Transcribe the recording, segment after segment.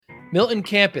Milton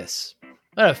Campus.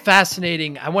 What a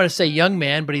fascinating, I want to say young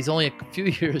man, but he's only a few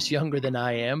years younger than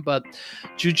I am. But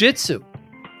jiu-jitsu,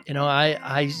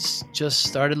 I just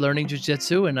started learning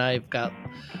jiu-jitsu, and I've got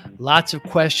lots of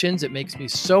questions. It makes me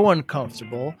so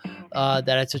uncomfortable that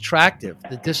it's attractive.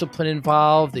 The discipline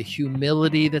involved, the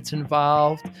humility that's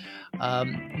involved.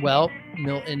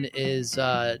 Milton is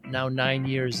now 9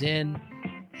 years in.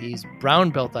 He's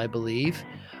brown belt, I believe.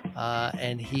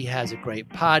 And he has a great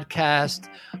podcast,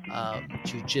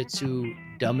 Jiu-Jitsu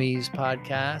Dummies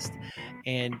podcast.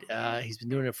 And he's been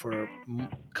doing it for a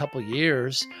couple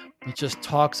years. He just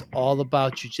talks all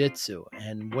about jiu-jitsu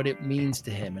and what it means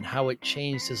to him and how it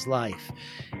changed his life.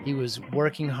 He was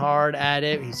working hard at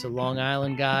it. He's a Long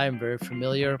Island guy. I'm very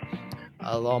familiar.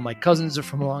 All my cousins are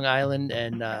from Long Island,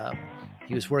 and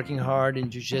he was working hard in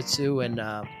jiu-jitsu and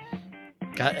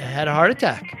had a heart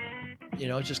attack.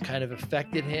 It just kind of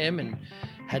affected him, and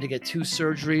had to get 2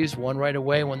 surgeries, one right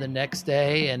away, one the next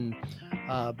day. And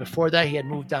before that, he had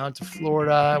moved down to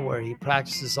Florida, where he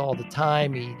practices all the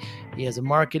time. He has a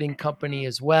marketing company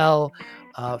as well.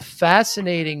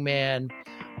 Fascinating man.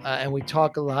 And we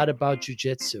talk a lot about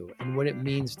jiu-jitsu and what it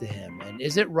means to him. And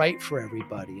is it right for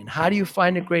everybody? And how do you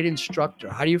find a great instructor?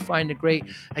 How do you find a great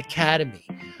academy?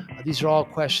 These are all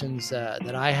questions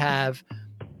that I have,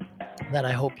 that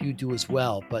I hope you do as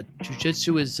well. But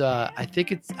jiu-jitsu is, I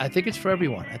think it's for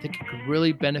everyone. I think it could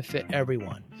really benefit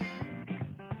everyone.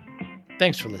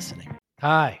 Thanks for listening.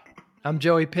 Hi, I'm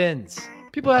Joey Pins.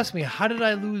 People ask me, how did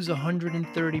I lose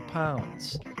 130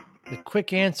 pounds? The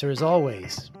quick answer is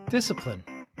always discipline.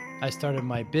 I started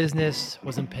my business,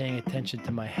 wasn't paying attention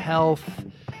to my health,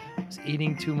 was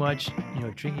eating too much,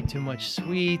 drinking too much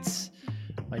sweets.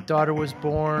 My daughter was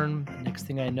born. Next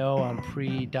thing I know, I'm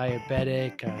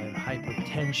pre-diabetic. I have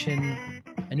hypertension.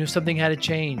 I knew something had to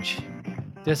change.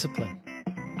 Discipline.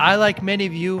 I, like many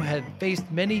of you, have faced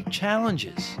many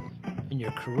challenges in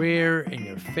your career, in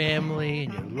your family,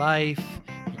 in your life,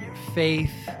 in your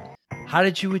faith. How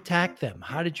did you attack them?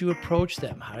 How did you approach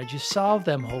them? How did you solve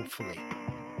them, hopefully?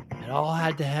 It all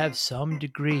had to have some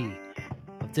degree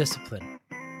of discipline.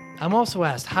 I'm also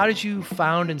asked, how did you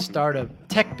found and start a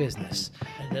tech business?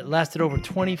 And it lasted over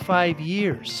 25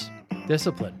 years.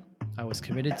 Discipline. I was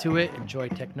committed to it,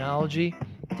 enjoyed technology,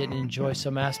 didn't enjoy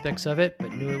some aspects of it,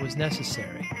 but knew it was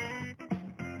necessary.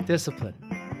 Discipline.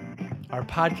 Our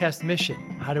podcast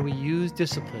mission, how do we use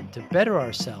discipline to better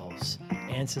ourselves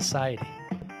and society?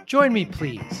 Join me,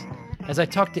 please, as I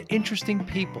talk to interesting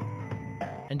people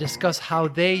and discuss how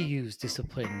they use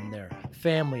discipline in their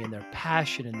family and their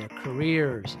passion and their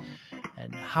careers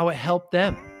and how it helped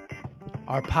them.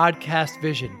 Our podcast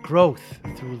vision, growth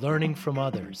through learning from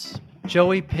others.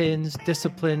 Joey Pins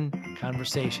Discipline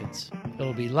Conversations.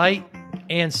 It'll be light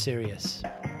and serious.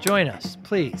 Join us,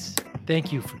 please.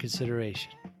 Thank you for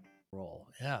consideration.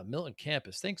 Yeah, Milton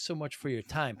Campus, thanks so much for your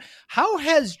time. How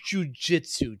has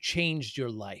jiu-jitsu changed your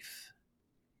life?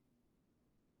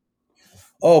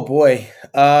 Oh boy.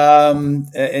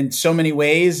 In so many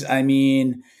ways. I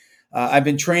mean, I've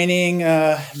been training,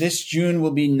 this June will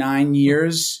be 9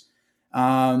 years.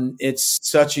 It's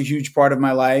such a huge part of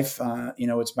my life.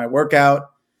 It's my workout.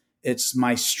 It's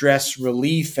my stress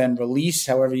relief and release,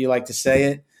 however you like to say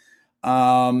it.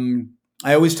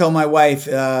 I always tell my wife,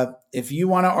 if you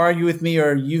want to argue with me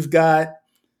or we've got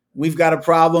a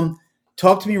problem,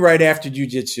 talk to me right after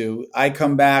jiu-jitsu. I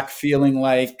come back feeling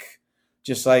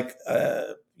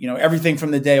everything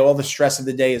from the day, all the stress of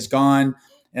the day is gone.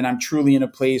 And I'm truly in a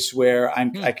place where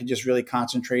I can just really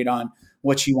concentrate on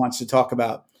what she wants to talk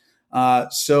about. I've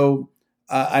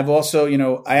also,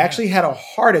 I actually had a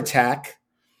heart attack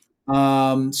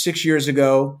 6 years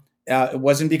ago. It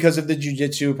wasn't because of the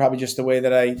jiu-jitsu, probably just the way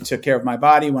that I took care of my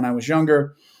body when I was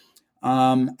younger.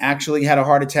 Actually had a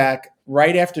heart attack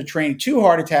right after training, 2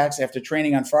 heart attacks after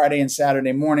training on Friday and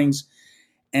Saturday mornings.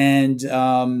 And,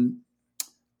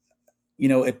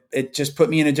 it just put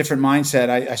me in a different mindset.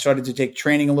 I started to take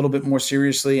training a little bit more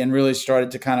seriously and really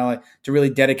started to to really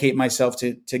dedicate myself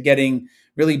to getting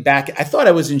really back. I thought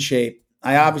I was in shape.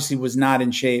 I obviously was not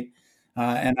in shape.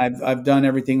 And I've done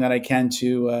everything that I can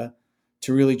to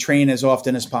really train as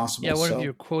often as possible. Yeah, one of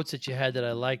your quotes that you had that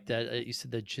I liked, that you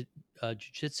said that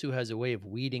jiu-jitsu has a way of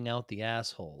weeding out the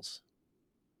assholes.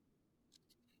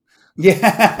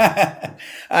 Yeah,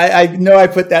 I know I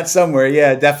put that somewhere.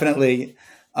 Yeah, definitely.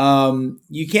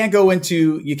 You can't go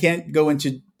into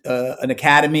an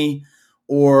academy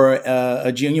or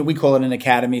a gym. We call it an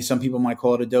academy. Some people might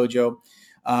call it a dojo.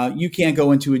 You can't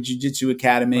go into a jiu-jitsu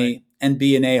academy and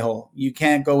be an a-hole. You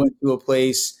can't go into a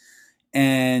place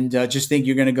and just think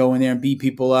you're going to go in there and beat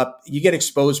people up. You get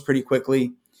exposed pretty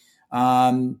quickly.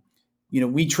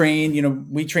 we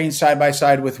train side by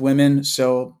side with women.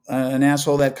 So an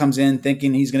asshole that comes in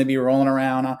thinking he's going to be rolling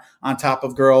around on top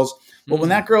of girls. But when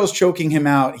that girl's choking him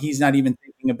out, he's not even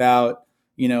thinking about,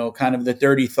 kind of the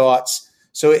dirty thoughts.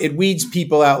 So it weeds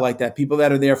people out like that. People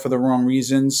that are there for the wrong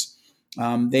reasons,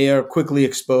 they are quickly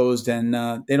exposed, and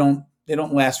they don't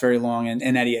last very long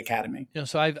in Eddie Academy.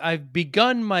 So I've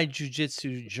begun my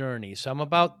jiu-jitsu journey. So I'm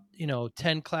about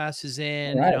 10 classes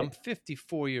in. Right. I'm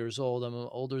 54 years old. I'm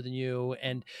older than you.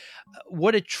 And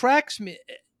what attracts me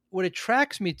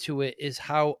to it is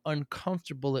how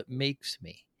uncomfortable it makes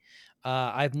me.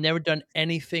 I've never done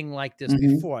anything like this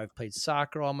before. I've played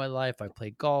soccer all my life. I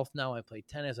play golf now. I play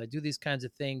tennis. I do these kinds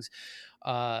of things,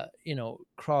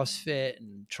 CrossFit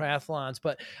and triathlons,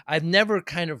 but I've never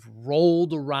kind of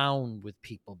rolled around with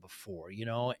people before,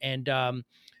 and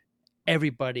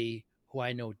everybody who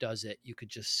I know does it. You could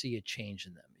just see a change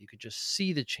in them. You could just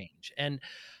see the change. And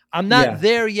I'm not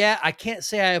there yet. I can't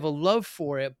say I have a love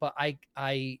for it, but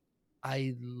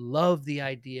I love the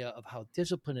idea of how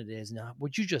disciplined it is. Now,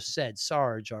 what you just said,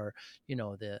 Sarge, our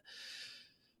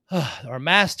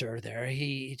master there,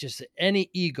 he just, any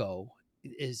ego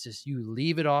is just, you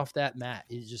leave it off that mat.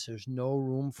 It's just, there's no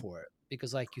room for it.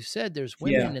 Because like you said, there's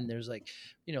women and there's like,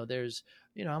 I'm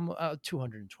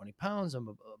 220 pounds.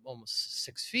 I'm almost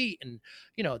 6 feet. And,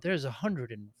 there's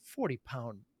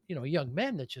 140-pound, young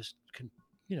men that just can,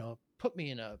 put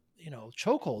me in a,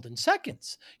 chokehold in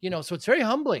seconds, so it's very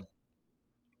humbling.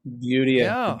 Beauty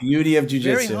of jiu-jitsu.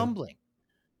 Very humbling.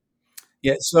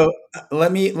 Yeah. So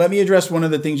let me address one of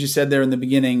the things you said there in the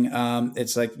beginning.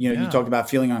 It's like, you talked about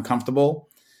feeling uncomfortable.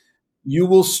 You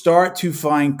will start to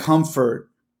find comfort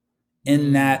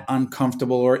in that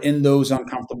uncomfortable, or in those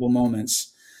uncomfortable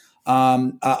moments.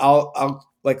 I'll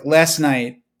like last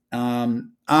night,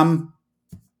 I'm down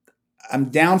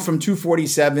from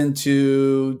 247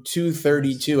 to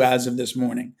 232 as of this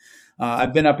morning.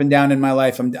 I've been up and down in my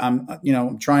life.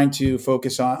 I'm trying to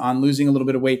focus on losing a little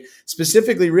bit of weight,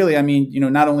 specifically, really. I mean,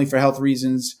 not only for health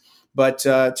reasons, but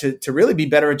to really be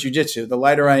better at jiu-jitsu. The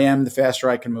lighter I am, the faster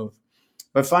I can move.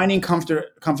 But finding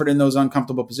comfort in those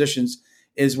uncomfortable positions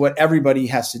is what everybody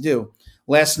has to do.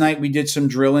 Last night we did some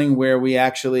drilling where we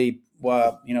actually,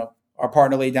 our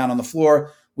partner laid down on the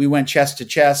floor. We went chest to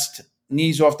chest,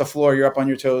 knees off the floor. You're up on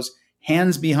your toes,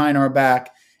 hands behind our back.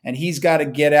 And he's got to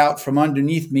get out from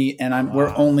underneath me, and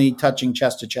we're only touching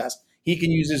chest to chest. He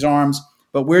can use his arms,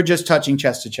 but we're just touching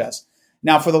chest to chest.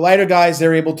 Now, for the lighter guys,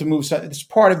 they're able to move. It's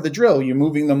part of the drill. You're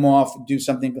moving them off, do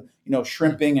something,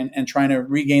 shrimping and trying to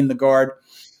regain the guard.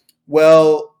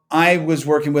 Well, I was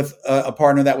working with a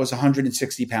partner that was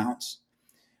 160 pounds.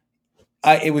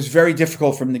 It was very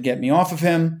difficult for him to get me off of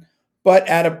him. But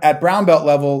at brown belt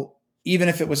level, even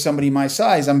if it was somebody my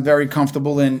size, I'm very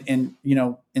comfortable in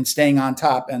staying on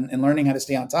top and learning how to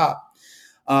stay on top.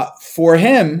 For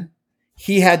him,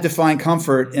 he had to find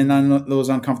comfort in those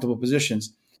uncomfortable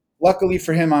positions. Luckily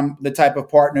for him, I'm the type of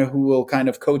partner who will kind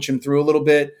of coach him through a little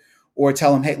bit, or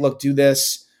tell him, hey, look, do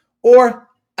this. Or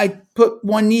I put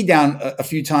one knee down a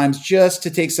few times just to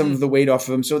take some of the weight off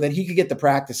of him so that he could get the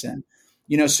practice in.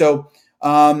 So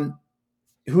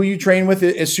who you train with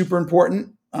is super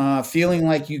important. Feeling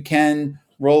like you can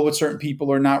roll with certain people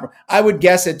or not. I would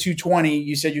guess at 220,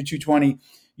 you said you're 220,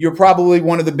 you're probably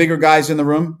one of the bigger guys in the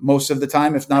room most of the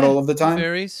time, if not all of the time.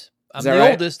 Varies. I'm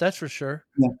the oldest, that's for sure.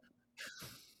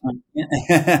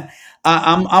 Yeah.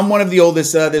 I'm one of the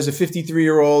oldest. There's a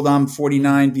 53-year-old. I'm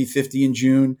 49, be 50 in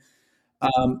June.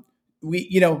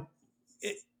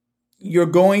 You're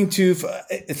going to,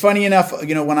 funny enough,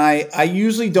 when I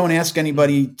usually don't ask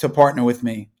anybody to partner with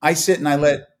me. I sit and I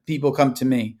let people come to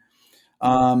me.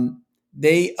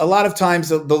 A lot of times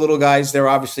the little guys, they're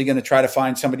obviously going to try to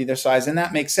find somebody their size, and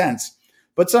that makes sense.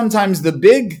 But sometimes the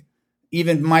big,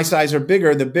 even my size or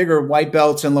bigger, the bigger white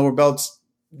belts and lower belts,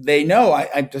 they know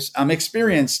I'm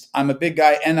experienced. I'm a big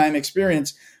guy and I'm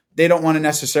experienced. They don't want to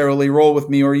necessarily roll with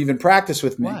me or even practice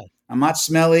with me. Why? I'm not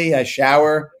smelly. I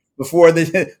shower before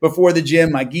the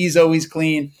gym. My gi's always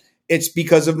clean. It's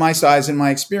because of my size and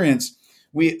my experience.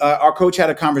 Our coach had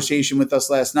a conversation with us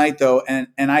last night, though, and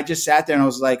I just sat there and I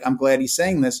was like, I'm glad he's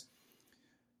saying this.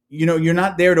 You're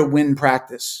not there to win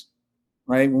practice,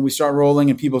 right? When we start rolling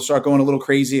and people start going a little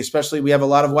crazy, especially we have a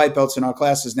lot of white belts in our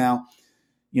classes now,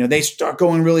 they start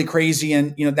going really crazy,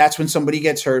 and that's when somebody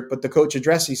gets hurt. But the coach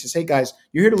addressed it. He says, hey guys,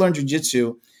 you're here to learn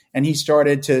jiu-jitsu. And he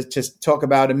started to talk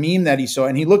about a meme that he saw,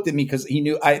 and he looked at me because he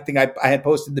knew, I think I had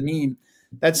posted the meme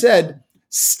that said,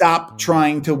 stop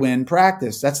trying to win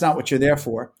practice. That's not what you're there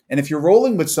for. And if you're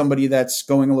rolling with somebody that's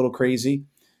going a little crazy,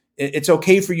 it's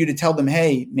okay for you to tell them,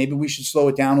 hey, maybe we should slow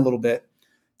it down a little bit.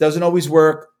 Doesn't always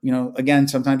work. Again,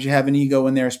 sometimes you have an ego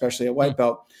in there, especially at white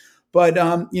belt. But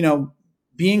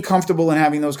being comfortable in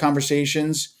having those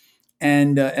conversations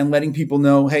and letting people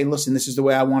know, hey, listen, this is the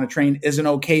way I want to train is an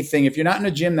okay thing. If you're not in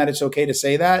a gym that it's okay to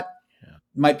say that,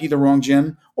 it might be the wrong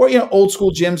gym. Or old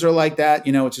school gyms are like that.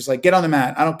 It's just like, get on the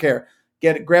mat. I don't care.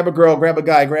 Grab a girl, grab a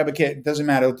guy, grab a kid. It doesn't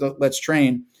matter. Let's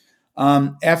train.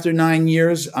 After 9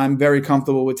 years, I'm very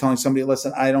comfortable with telling somebody,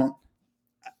 listen, I'm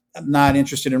not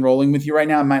interested in rolling with you right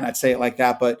now. I might not say it like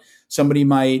that, but somebody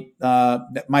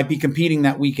that might be competing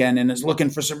that weekend and is looking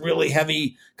for some really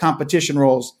heavy competition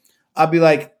rolls. I'll be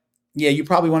like, yeah, you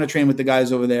probably want to train with the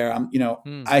guys over there.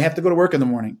 I have to go to work in the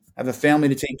morning. I have a family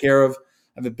to take care of.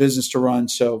 I have a business to run.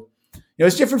 So,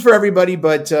 it's different for everybody,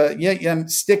 but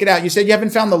stick it out. You said you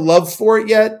haven't found the love for it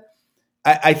yet.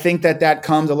 I think that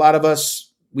comes. A lot of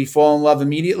us, we fall in love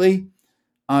immediately.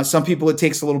 Some people, it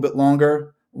takes a little bit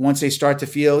longer. Once they start to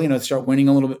feel, start winning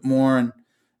a little bit more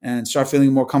and start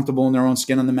feeling more comfortable in their own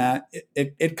skin on the mat,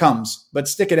 it comes. But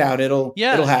stick it out. It'll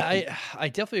happen. I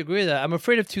definitely agree with that. I'm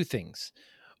afraid of two things.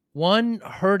 One,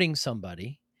 hurting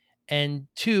somebody, and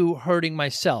two, hurting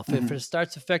myself. Mm-hmm. If it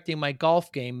starts affecting my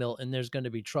golf game, Milton, there's going to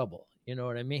be trouble. You know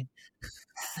what I mean?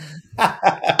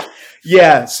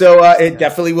 Yeah. So it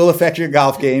definitely will affect your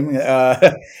golf game.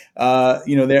 There are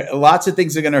lots of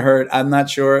things are going to hurt. I'm not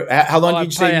sure. How long did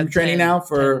you say you're training now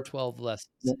for? 10, 12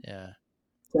 lessons. Yeah.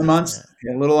 10 months.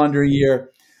 Yeah. A little under a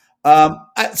year.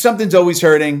 Something's always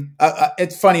hurting.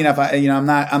 It's funny enough. I'm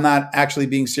not actually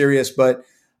being serious, but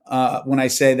when I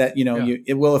say that,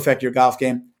 it will affect your golf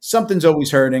game, something's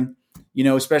always hurting,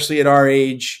 especially at our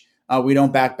age. We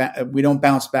don't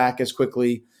bounce back as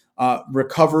quickly.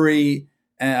 Recovery.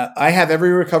 I have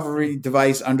every recovery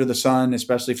device under the sun,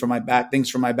 especially for my back, things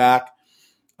for my back.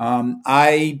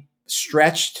 I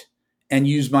stretched and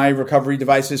used my recovery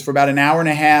devices for about an hour and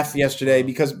a half yesterday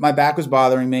because my back was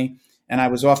bothering me and I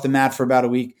was off the mat for about a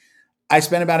week. I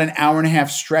spent about an hour and a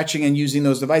half stretching and using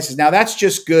those devices. Now that's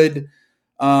just good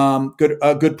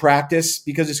practice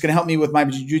because it's going to help me with my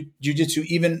jiu-jitsu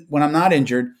even when I'm not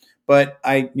injured. But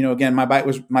again, my back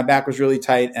was really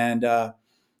tight and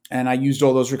I used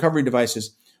all those recovery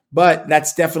devices. But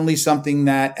that's definitely something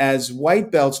that as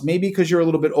white belts, maybe because you're a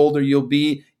little bit older, you'll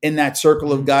be in that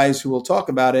circle of guys who will talk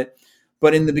about it.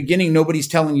 But in the beginning, nobody's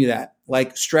telling you that.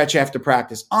 Like stretch after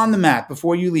practice on the mat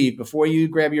before you leave, before you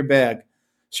grab your bag,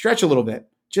 stretch a little bit,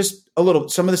 just a little.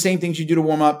 Some of the same things you do to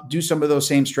warm up, do some of those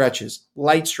same stretches,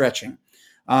 light stretching.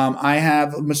 I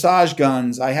have massage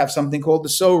guns. I have something called the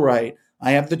So-Right.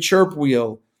 I have the chirp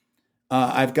wheel.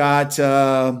 I've got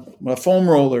foam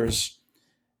rollers.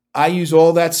 I use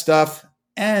all that stuff,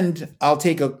 and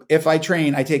if I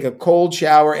train, I take a cold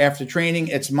shower after training.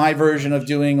 It's my version of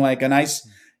doing like an ice.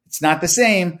 It's not the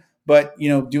same, but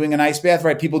doing an ice bath,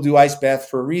 right? People do ice bath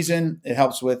for a reason. It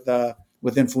helps with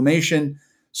inflammation.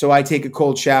 So I take a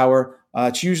cold shower.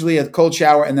 It's usually a cold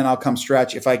shower, and then I'll come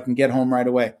stretch if I can get home right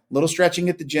away. A little stretching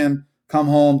at the gym, come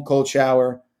home, cold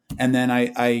shower, and then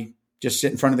I just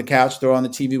sit in front of the couch, throw on the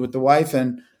TV with the wife,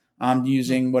 and I'm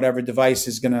using whatever device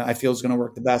I feel is going to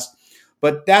work the best.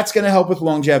 But that's going to help with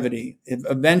longevity.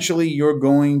 Eventually, you're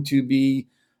going to be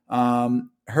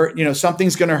hurt.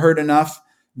 Something's going to hurt enough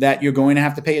that you're going to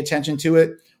have to pay attention to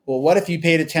it. Well, what if you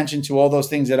paid attention to all those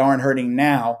things that aren't hurting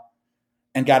now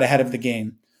and got ahead of the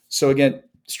game? So again,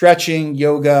 stretching,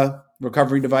 yoga,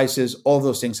 recovery devices, all of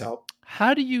those things help.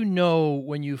 How do you know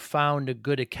when you found a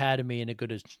good academy and a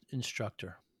good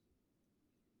instructor?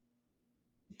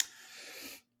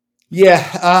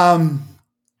 Yeah,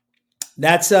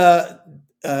 that's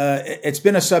it's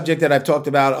been a subject that I've talked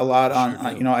about a lot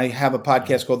on. I have a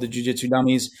podcast called the Jiu-Jitsu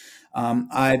Dummies.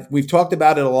 We've talked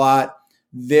about it a lot.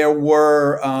 There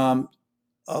were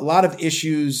a lot of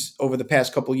issues over the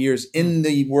past couple of years in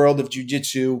the world of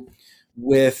jiu-jitsu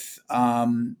with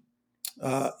young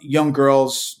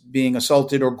girls being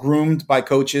assaulted or groomed by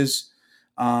coaches,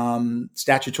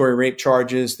 statutory rape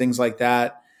charges, things like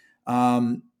that.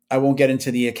 I won't get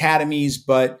into the academies,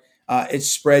 but it's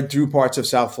spread through parts of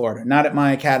South Florida. Not at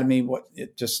my academy,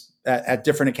 just at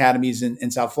different academies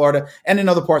in South Florida and in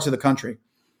other parts of the country.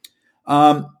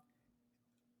 One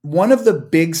of the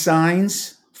big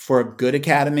signs for a good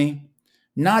academy,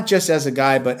 not just as a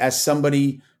guy, but as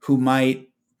somebody who might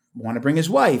want to bring his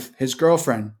wife, his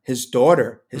girlfriend, his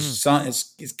daughter, his son,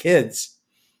 his kids,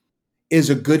 is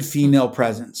a good female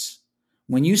presence.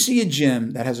 When you see a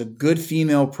gym that has a good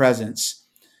female presence,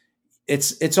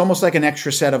 it's almost like an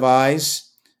extra set of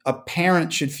eyes. A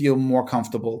parent should feel more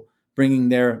comfortable bringing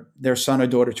their son or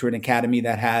daughter to an academy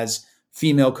that has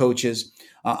female coaches.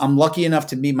 I'm lucky enough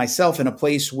to be myself in a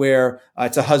place where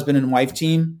it's a husband and wife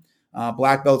team,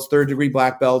 black belts, third degree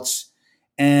black belts.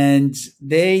 And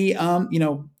they,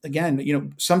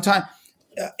 again, sometime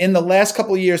in the last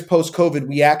couple of years post COVID,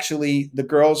 the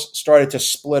girls started to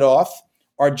split off.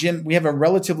 Our gym, we have a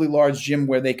relatively large gym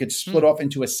where they could split off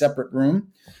into a separate room.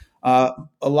 A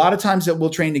lot of times that we'll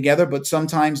train together, but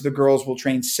sometimes the girls will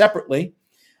train separately.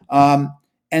 And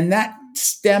that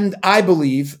stemmed, I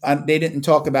believe, they didn't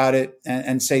talk about it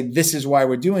and say, this is why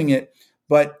we're doing it.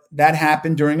 But that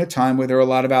happened during a time where there were a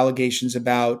lot of allegations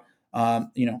about,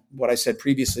 what I said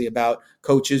previously about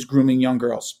coaches grooming young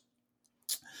girls.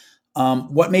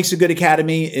 What makes a good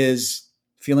academy is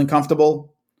feeling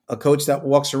comfortable, a coach that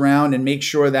walks around and makes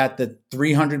sure that the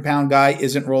 300-pound guy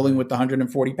isn't rolling with the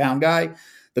 140-pound guy.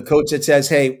 The coach that says,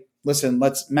 hey, listen,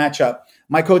 let's match up.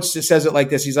 My coach just says it like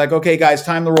this. He's like, okay, guys,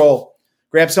 time to roll.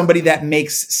 Grab somebody that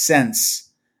makes sense.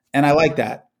 And I like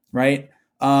that, right?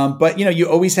 But, you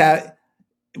always have,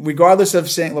 regardless of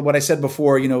saying what I said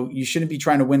before, you shouldn't be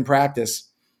trying to win practice.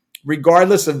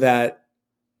 Regardless of that,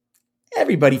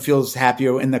 everybody feels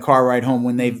happier in the car ride home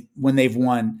when they've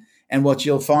won. And what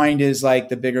you'll find is like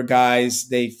the bigger guys,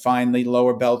 they find the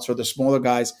lower belts, or the smaller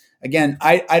guys. Again,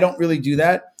 I don't really do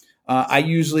that. I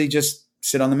usually just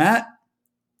sit on the mat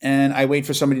and I wait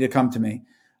for somebody to come to me.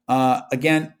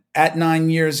 Again, at 9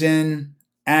 years in,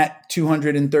 at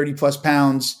 230 plus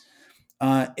pounds,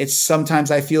 it's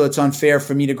sometimes I feel it's unfair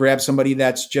for me to grab somebody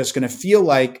that's just going to feel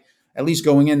like, at least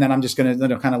going in, that I'm just going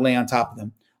to kind of lay on top of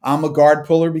them. I'm a guard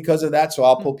puller because of that. So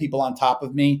I'll pull people on top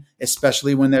of me,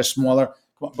 especially when they're smaller.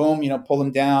 Boom, pull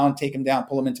them down, take them down,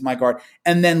 pull them into my guard,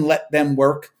 and then let them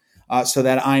work so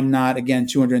that I'm not, again,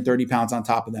 230 pounds on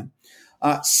top of them.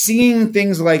 Seeing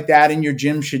things like that in your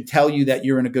gym should tell you that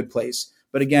you're in a good place.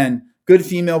 But again, good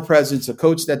female presence, a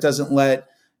coach that doesn't let,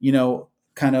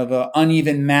 kind of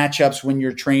uneven matchups when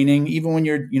you're training, even when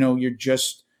you're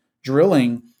just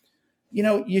drilling,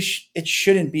 it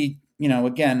shouldn't be,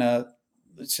 again,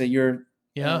 let's say you're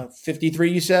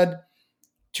 53, you said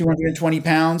 220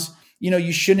 pounds.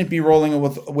 You shouldn't be rolling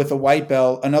with a white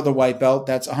belt, another white belt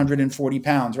that's 140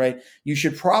 pounds, right? You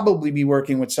should probably be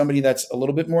working with somebody that's a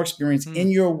little bit more experienced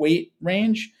in your weight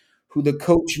range, who the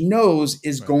coach knows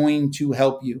is going to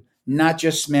help you, not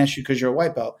just smash you because you're a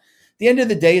white belt. At the end of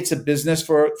the day, it's a business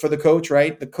for the coach,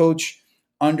 right? The coach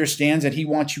understands that he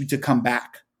wants you to come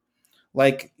back.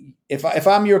 Like if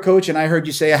I'm your coach and I heard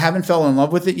you say, I haven't fell in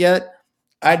love with it yet,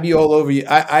 I'd be all over you.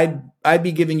 I'd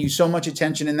be giving you so much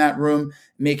attention in that room,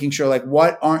 making sure, like,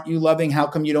 what aren't you loving? How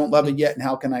come you don't love it yet? And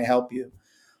how can I help you?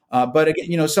 But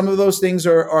again, some of those things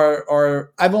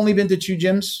are I've only been to 2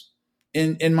 gyms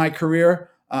in my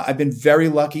career. I've been very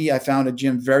lucky. I found a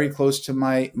gym very close to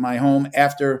my home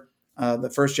after the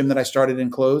first gym that I started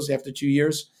and closed after 2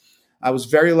 years. I was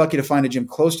very lucky to find a gym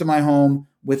close to my home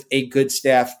with a good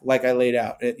staff, like I laid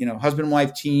out. Husband and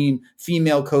wife team,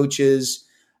 female coaches,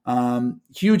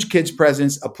 huge kids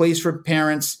presence, a place for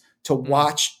parents to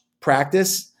watch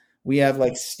practice. We have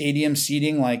like stadium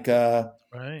seating, like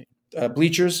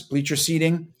bleacher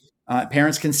seating.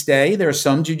 Parents can stay. There are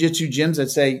some jiu-jitsu gyms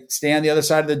that say stay on the other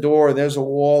side of the door, or there's a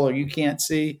wall, or you can't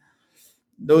see.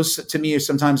 Those to me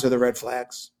sometimes are the red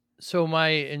flags. So my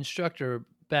instructor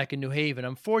back in New Haven,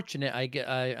 I'm fortunate.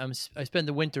 I spend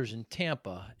the winters in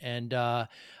Tampa, and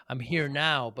I'm here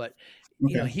now. But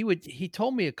he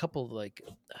told me a couple of like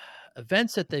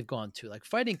events that they've gone to, like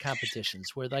fighting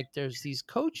competitions, where like there's these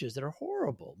coaches that are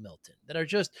horrible, Milton, that are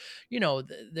just,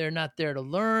 they're not there to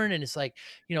learn, and it's like,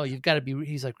 you've got to be.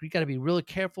 He's like, you got to be really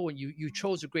careful when you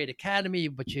chose a great academy,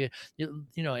 but and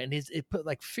it put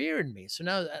like fear in me. So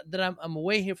now that I'm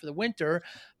away here for the winter,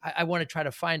 I want to try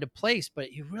to find a place,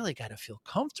 but you really got to feel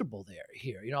comfortable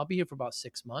here. I'll be here for about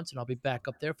 6 months, and I'll be back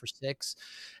up there for 6,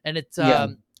 and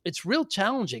it's real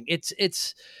challenging.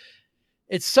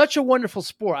 It's such a wonderful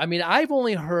sport. I mean, I've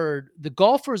only heard the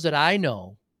golfers that I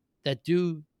know that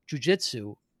do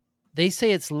jiu-jitsu, they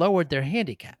say it's lowered their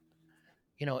handicap.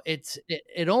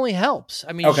 It only helps.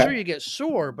 I mean, Sure, you get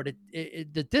sore, but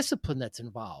the discipline that's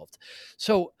involved.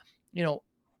 So,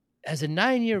 as a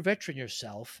 9-year veteran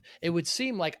yourself, it would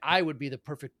seem like I would be the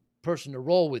perfect person to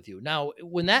roll with you. Now,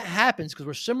 when that happens, because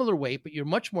we're similar weight, but you're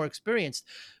much more experienced,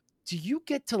 do you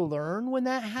get to learn when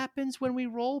that happens when we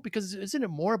roll? Because isn't it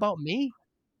more about me?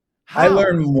 How? I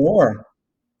learn more.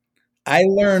 I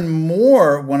learn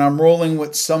more when I'm rolling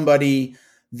with somebody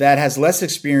that has less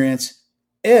experience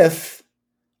if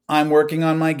I'm working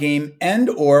on my game and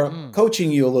or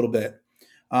coaching you a little bit.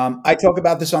 I talk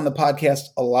about this on the podcast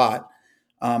a lot.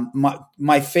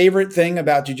 My favorite thing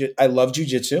about jiu-jitsu, I love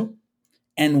jiu-jitsu.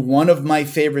 And one of my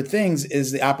favorite things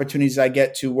is the opportunities I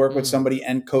get to work with somebody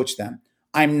and coach them.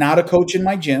 I'm not a coach in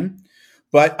my gym,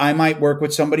 But I might work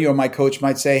with somebody, or my coach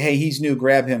might say, "Hey, he's new,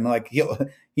 grab him." Like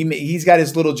he's got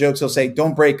his little jokes. He'll say,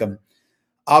 "Don't break him."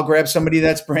 I'll grab somebody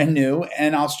that's brand new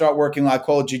and I'll start working. I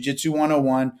call it Jiu-Jitsu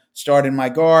 101. Start in my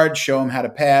guard, show them how to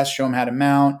pass, show them how to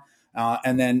mount,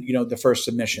 and then the first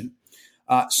submission.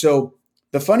 So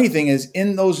the funny thing is,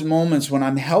 in those moments when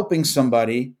I'm helping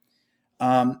somebody,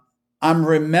 I'm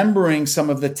remembering some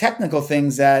of the technical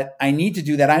things that I need to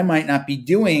do that I might not be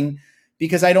doing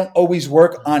because I don't always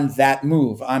work on that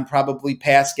move. I'm probably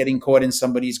past getting caught in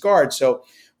somebody's guard. So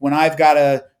when I've got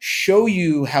to show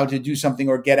you how to do something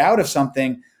or get out of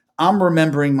something, I'm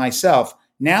remembering myself.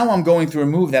 Now I'm going through a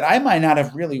move that I might not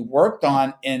have really worked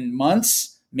on in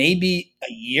months, maybe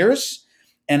years,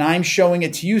 and I'm showing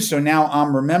it to you. So now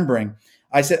I'm remembering.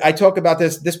 I talk about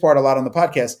this part a lot on the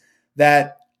podcast,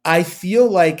 that I feel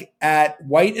like at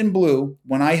White and Blue,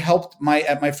 when I helped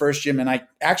at my first gym, and I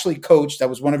actually coached, I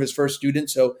was one of his first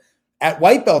students. So at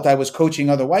White Belt, I was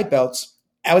coaching other White Belts.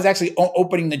 I was actually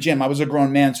opening the gym. I was a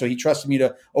grown man, so he trusted me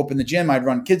to open the gym. I'd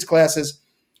run kids classes.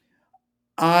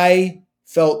 I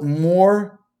felt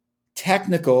more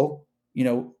technical.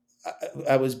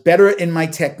 I was better in my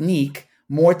technique,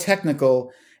 more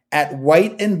technical at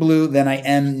White and Blue than I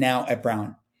am now at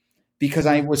Brown, because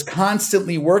I was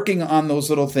constantly working on those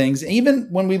little things. Even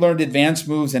when we learned advanced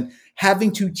moves and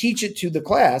having to teach it to the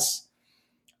class,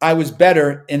 I was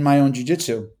better in my own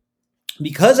jiu-jitsu.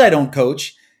 Because I don't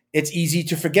coach, it's easy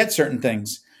to forget certain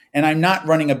things. And I'm not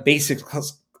running a basics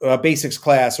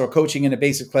class or coaching in a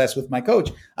basic class with my coach.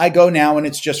 I go now and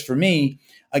it's just for me.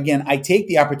 Again, I take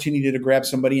the opportunity to grab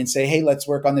somebody and say, "Hey, let's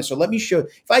work on this." Or let me show.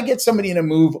 If I get somebody in a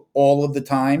move all of the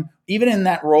time, even in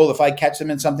that role, if I catch them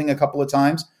in something a couple of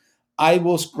times, I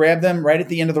will grab them right at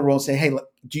the end of the role and say, "Hey,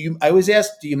 I always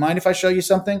ask, do you mind if I show you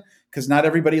something?" Because not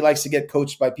everybody likes to get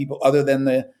coached by people other than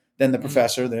the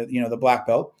professor, the black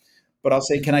belt. But I'll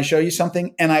say, "Can I show you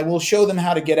something?" And I will show them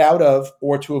how to get out of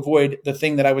or to avoid the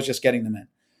thing that I was just getting them in.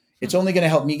 It's only going to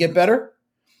help me get better.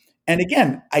 And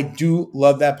again, I do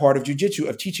love that part of jiu-jitsu,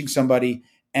 of teaching somebody.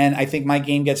 And I think my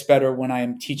game gets better when I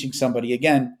am teaching somebody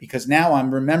again, because now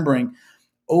I'm remembering,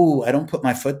 oh, I don't put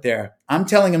my foot there. I'm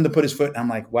telling him to put his foot. And I'm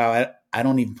like, wow, I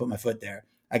don't even put my foot there.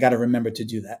 I got to remember to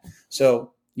do that.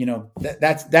 So,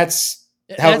 that's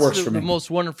how it works for me. The most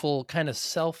wonderful kind of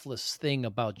selfless thing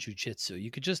about jiu-jitsu.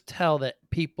 You could just tell that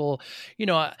people,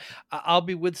 I'll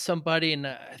be with somebody and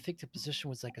I think the position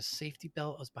was like a safety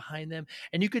belt. I was behind them.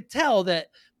 And you could tell that,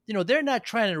 they're not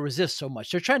trying to resist so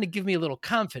much. They're trying to give me a little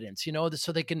confidence,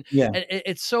 so they can, and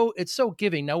it's so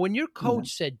giving. Now, when your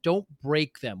coach said, "Don't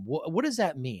break them," what does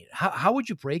that mean? How would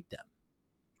you break them?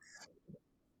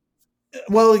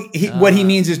 Well, what he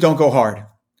means is don't go hard.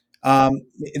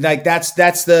 Like that's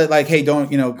the, like, hey,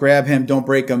 don't, grab him, don't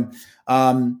break him.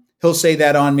 He'll say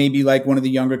that on maybe like one of the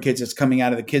younger kids that's coming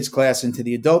out of the kids class into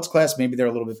the adults class. Maybe they're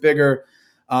a little bit bigger.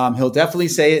 He'll definitely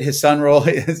say it. His son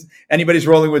anybody's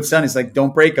rolling with son, he's like,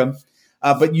 "Don't break him."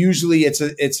 But usually it's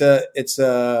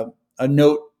a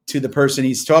note to the person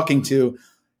he's talking to.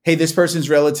 Hey, this person's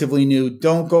relatively new.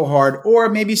 Don't go hard. Or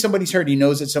maybe somebody's hurt. He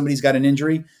knows that somebody's got an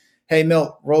injury. Hey,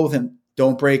 Milt, roll with him.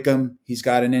 Don't break him. He's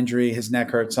got an injury. His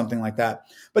neck hurts, something like that.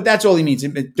 But that's all he means.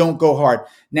 Don't go hard.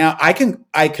 Now, I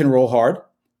can roll hard.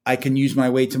 I can use my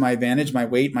weight to my advantage, my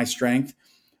weight, my strength.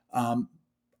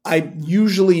 I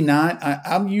usually not.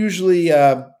 I'm usually,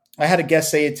 I had a guest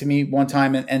say it to me one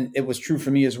time, and it was true for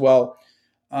me as well.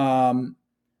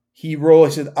 He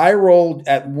said, "I rolled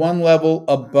at one level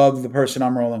above the person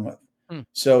I'm rolling with."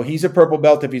 So he's a purple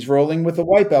belt. If he's rolling with a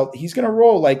white belt, he's going to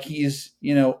roll like he's,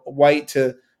 white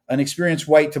to an experienced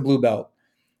white to blue belt.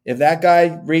 If that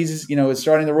guy raises, is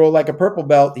starting to roll like a purple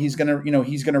belt, he's going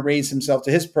to raise himself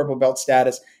to his purple belt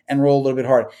status and roll a little bit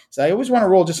hard. So I always want to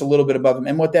roll just a little bit above him.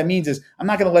 And what that means is I'm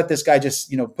not going to let this guy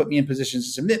just, put me in positions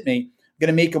to submit me. I'm going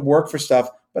to make him work for stuff,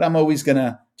 but I'm always going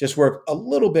to just work a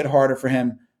little bit harder for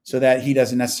him so that he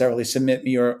doesn't necessarily submit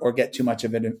me or get too much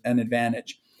of an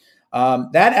advantage.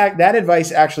 That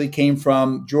advice actually came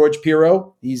from George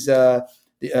Piro. He's a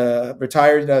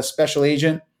retired special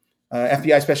agent.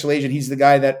 FBI special agent. He's the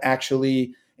guy that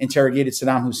actually interrogated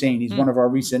Saddam Hussein. He's one of our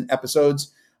recent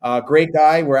episodes. Great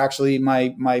guy. We're actually,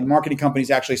 my marketing company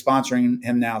is actually sponsoring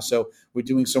him now. So we're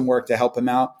doing some work to help him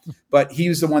out. But he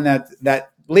was the one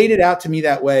that laid it out to me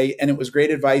that way. And it was great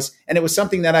advice. And it was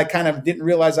something that I kind of didn't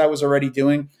realize I was already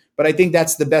doing. But I think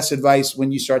that's the best advice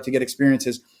when you start to get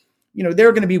experiences. There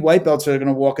are going to be white belts that are going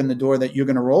to walk in the door that you're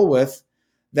going to roll with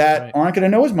that aren't going to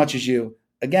know as much as you.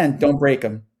 Again, don't break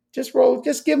them. Just roll,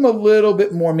 just give them a little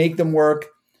bit more, make them work.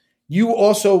 You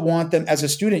also want them as a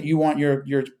student, you want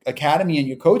your academy and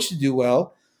your coach to do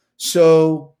well.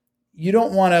 So you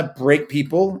don't want to break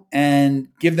people and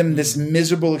give them this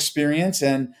miserable experience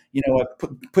and,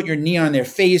 put your knee on their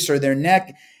face or their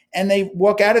neck. And they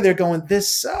walk out of there going,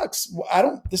 this sucks.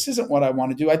 This isn't what I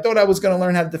want to do. I thought I was going to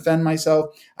learn how to defend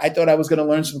myself. I thought I was going to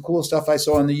learn some cool stuff I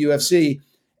saw in the UFC.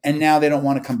 And now they don't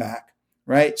want to come back.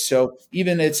 Right. So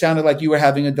even it sounded like you were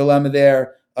having a dilemma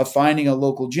there of finding a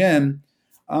local gym.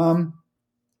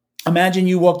 Imagine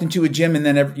you walked into a gym and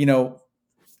then,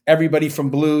 everybody from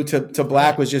blue to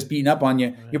black was just beating up on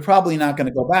you. You're probably not going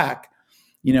to go back.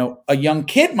 A young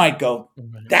kid might go,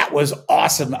 that was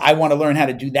awesome. I want to learn how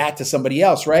to do that to somebody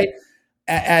else, right?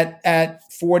 At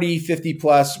 40, 50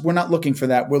 plus, we're not looking for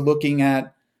that. We're looking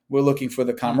for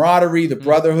the camaraderie, the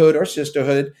brotherhood or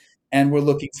sisterhood, and we're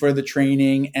looking for the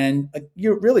training. And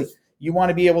you want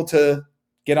to be able to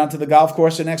get onto the golf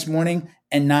course the next morning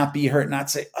and not be hurt, not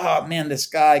say, oh man, this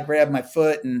guy grabbed my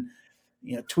foot and,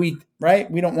 tweet,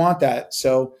 right? We don't want that.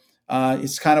 So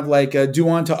it's kind of like a do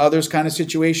unto others kind of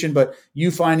situation, but you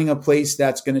finding a place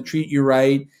that's going to treat you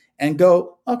right and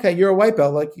go, okay, you're a white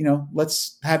belt. Like,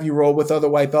 let's have you roll with other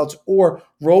white belts or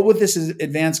roll with this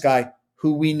advanced guy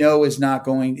who we know he's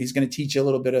going to teach you a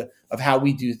little bit of how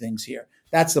we do things here.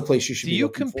 That's the place you should be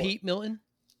looking for. Do you compete, Milton?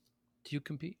 Do you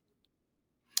compete?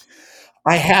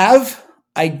 I have.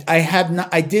 I have not.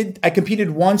 I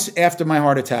competed once after my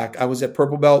heart attack. I was at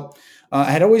purple belt. I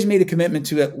had always made a commitment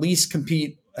to at least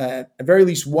compete at very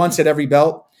least once at every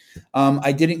belt.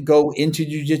 I didn't go into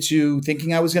jiu-jitsu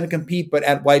thinking I was going to compete, but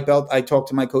at white belt, I talked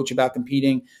to my coach about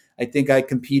competing. I think I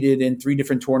competed in 3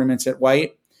 different tournaments at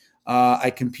white.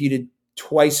 I competed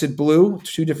twice at blue,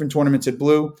 2 different tournaments at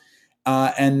blue.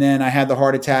 And then I had the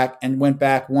heart attack and went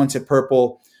back once at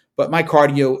purple. But my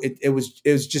cardio, it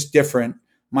was just different.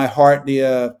 My heart,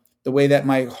 the way that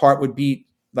my heart would beat,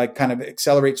 like kind of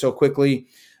accelerate so quickly.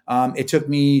 It took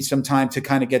me some time to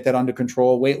kind of get that under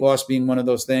control, weight loss being one of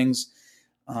those things.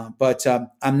 But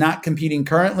I'm not competing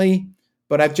currently,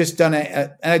 but I've just done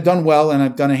and I've done well, and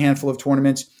I've done a handful of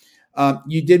tournaments.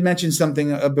 You did mention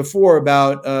something before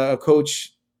about a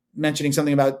coach mentioning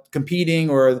something about competing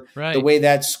or the way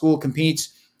that school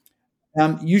competes.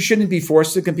 You shouldn't be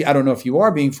forced to compete. I don't know if you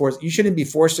are being forced. You shouldn't be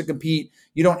forced to compete.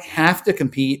 You don't have to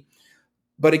compete.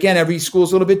 But again, every school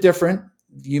is a little bit different.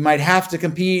 You might have to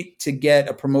compete to get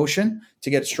a promotion, to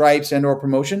get stripes and or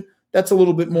promotion. That's a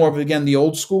little bit more of, again, the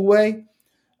old school way.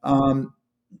 Again,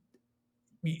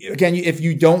 if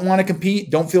you don't want to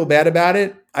compete, don't feel bad about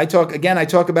it. I talk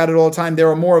about it all the time. There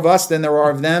are more of us than there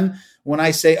are of them. When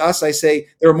I say us, I say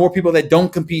there are more people that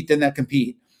don't compete than that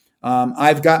compete.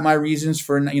 I've got my reasons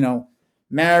for,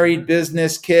 married,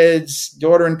 business, kids,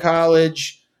 daughter in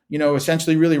college,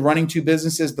 essentially really running 2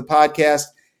 businesses, the podcast.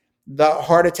 The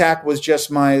heart attack was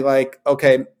just my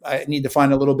okay, I need to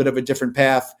find a little bit of a different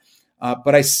path.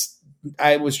 But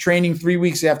I was training 3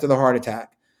 weeks after the heart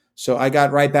attack. So I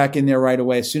got right back in there right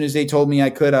away. As soon as they told me I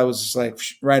could, I was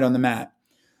just right on the mat.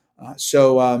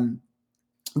 So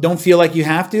don't feel like you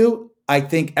have to. I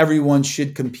think everyone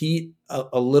should compete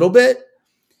a little bit.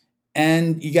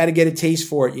 And you got to get a taste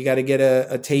for it. You got to get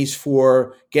a taste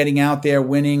for getting out there,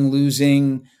 winning,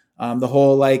 losing. The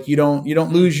whole you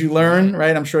don't lose, you learn,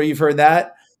 right? I'm sure you've heard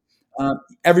that.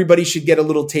 Everybody should get a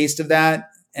little taste of that.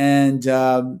 And,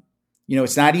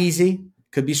 it's not easy,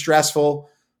 could be stressful,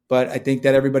 but I think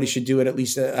that everybody should do it at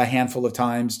least a handful of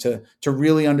times to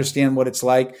really understand what it's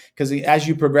like. Because as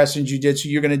you progress in jiu-jitsu,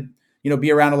 you're going to,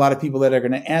 be around a lot of people that are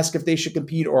going to ask if they should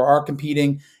compete or are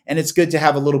competing. And it's good to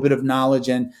have a little bit of knowledge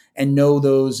and know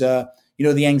those, the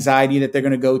anxiety that they're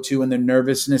going to go to and the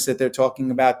nervousness that they're talking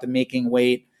about, the making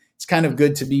weight. It's kind of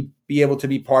good to be able to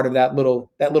be part of that little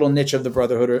niche of the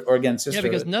brotherhood or again, sisterhood. Yeah,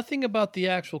 because nothing about the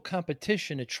actual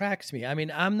competition attracts me. I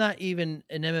mean, I'm not even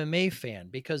an MMA fan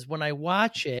because when I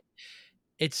watch it,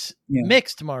 it's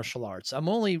mixed martial arts. I'm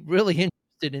only really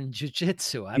interested in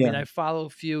jiu-jitsu. I mean, I follow a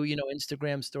few,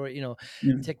 Instagram story,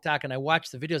 TikTok, and I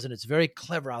watch the videos and it's very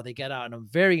clever how they get out. And I'm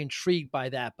very intrigued by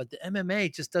that, but the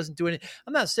MMA just doesn't do anything.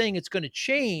 I'm not saying it's going to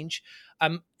change.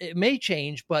 It may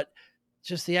change, but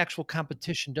just the actual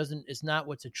competition is not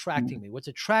what's attracting me. What's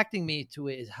attracting me to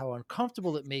it is how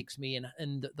uncomfortable it makes me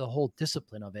and the whole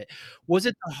discipline of it. Was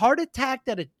it the heart attack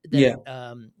that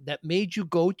made you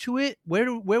go to it?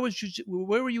 Where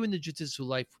were you in the jiu-jitsu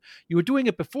life? You were doing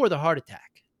it before the heart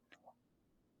attack.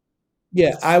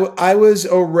 Yeah, I was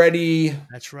already.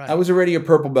 That's right. I was already a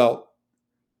purple belt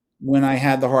when I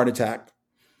had the heart attack.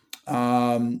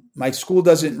 My school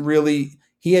doesn't really.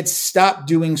 He had stopped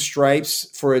doing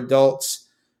stripes for adults.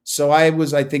 So I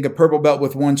was, I think, a purple belt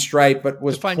with 1 stripe, but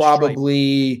was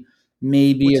probably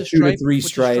maybe a 2 to 3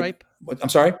 stripe. I'm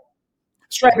sorry?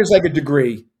 Stripe is like a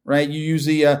degree, right? You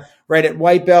usually, right at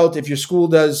white belt, if your school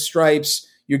does stripes,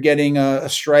 you're getting a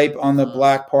stripe on the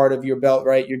black part of your belt,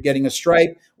 right? You're getting a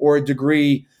stripe or a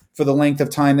degree for the length of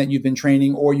time that you've been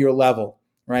training or your level,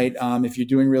 right? If you're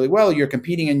doing really well, you're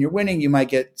competing and you're winning, you might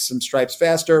get some stripes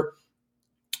faster.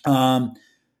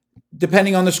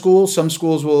 Depending on the school, some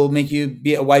schools will make you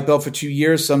be a white belt for 2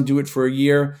 years. Some do it for a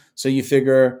year. So you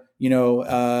figure,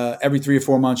 every 3 or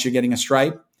 4 months, you're getting a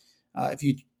stripe. If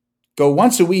you go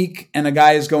once a week and a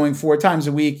guy is going 4 times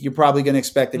a week, you're probably going to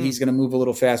expect that he's going to move a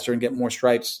little faster and get more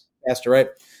stripes faster, right?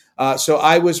 So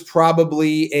I was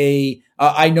probably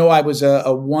I know I was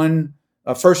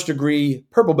a first degree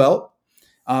purple belt,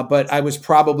 but I was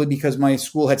probably, because my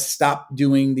school had stopped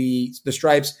doing the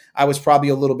stripes, I was probably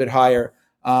a little bit higher.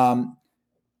 Had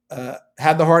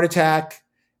the heart attack,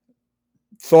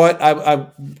 thought I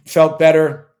felt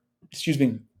better. Excuse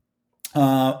me.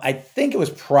 I think it was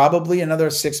probably another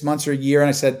 6 months or a year. And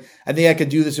I said, I think I could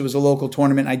do this. It was a local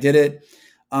tournament. I did it.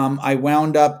 I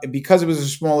wound up, because it was a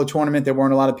smaller tournament, there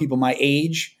weren't a lot of people my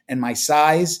age and my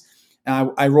size. I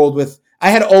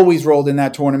had always rolled in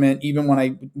that tournament, even when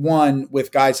I won,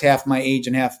 with guys half my age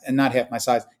and not half my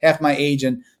size, half my age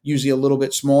and usually a little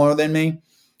bit smaller than me.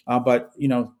 But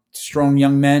strong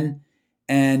young men.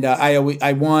 And I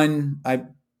won. I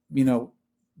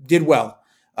did well.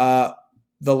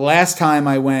 The last time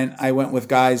I went with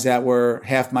guys that were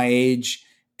half my age,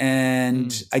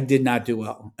 and I did not do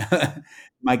well.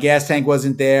 My gas tank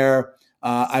wasn't there.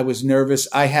 I was nervous.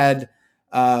 I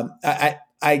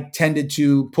tended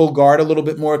to pull guard a little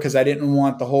bit more because I didn't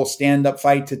want the whole stand-up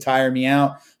fight to tire me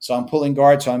out. So I'm pulling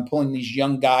guard. So I'm pulling these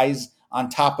young guys on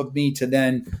top of me to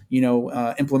then,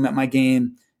 implement my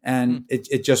game. And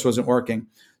it just wasn't working.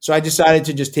 So I decided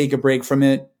to just take a break from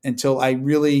it until I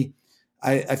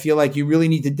feel like you really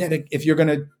need to dedicate. If you're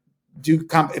going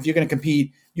to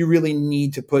compete, you really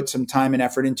need to put some time and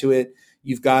effort into it.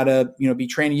 You've got to, be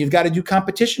training. You've got to do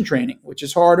competition training, which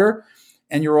is harder.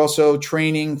 And you're also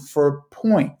training for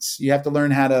points. You have to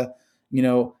learn how to,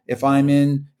 if I'm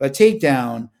in a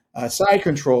takedown, side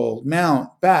control,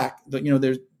 mount, back,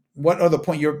 there's, what are the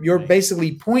point? You're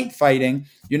basically point fighting.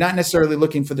 You're not necessarily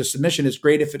looking for the submission. It's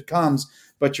great if it comes,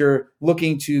 but you're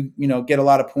looking to, get a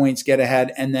lot of points, get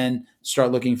ahead, and then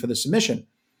start looking for the submission.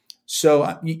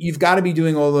 So you've got to be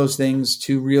doing all those things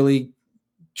to really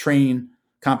train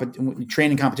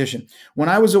competition. When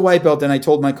I was a white belt and I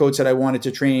told my coach that I wanted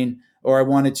to train, or I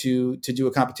wanted to do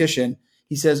a competition,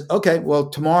 he says, okay, well,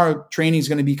 tomorrow training is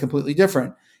going to be completely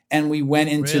different. And we went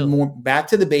into more back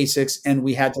to the basics, and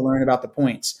we had to learn about the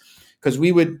points, because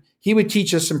he would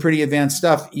teach us some pretty advanced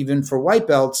stuff, even for white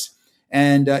belts.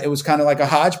 And it was kind of like a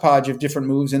hodgepodge of different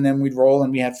moves, and then we'd roll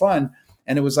and we had fun.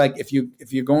 And it was like, if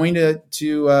you're going to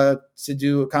do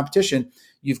a competition,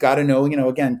 you've got to know,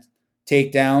 again,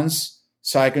 takedowns,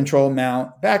 side control,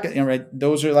 mount, back, right?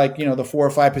 Those are like, the 4 or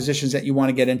 5 positions that you want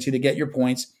to get into to get your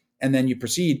points, and then you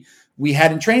proceed. We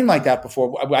hadn't trained like that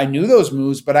before. I knew those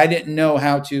moves, but I didn't know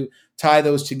how to tie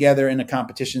those together in a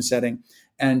competition setting.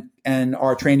 And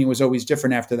our training was always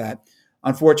different after that.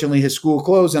 Unfortunately, his school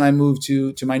closed, and I moved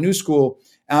to my new school.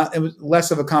 It was less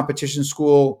of a competition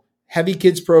school, heavy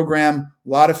kids program, a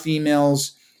lot of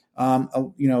females,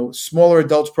 smaller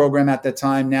adults program at that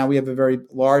time. Now we have a very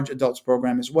large adults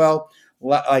program as well.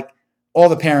 Like, all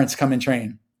the parents come and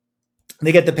train.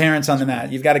 They get the parents on the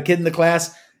mat. You've got a kid in the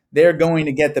class, they're going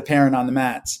to get the parent on the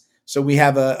mats. So we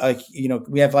have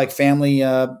we have like family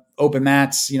open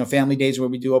mats, family days where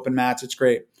we do open mats. It's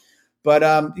great. But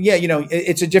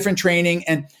it's a different training,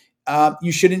 and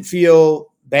you shouldn't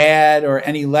feel bad or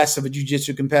any less of a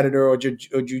jiu-jitsu competitor or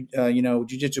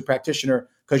jiu-jitsu practitioner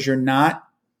because you're not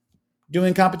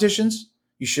doing competitions.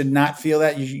 You should not feel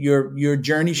that. Your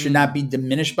journey should not be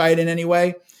diminished by it in any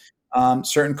way.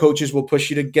 Certain coaches will push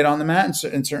you to get on the mat,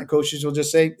 and certain coaches will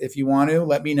just say, if you want to,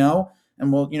 let me know,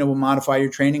 and we'll modify your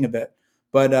training a bit.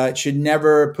 But it should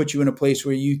never put you in a place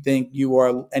where you think you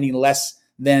are any less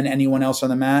than anyone else on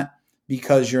the mat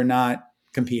because you're not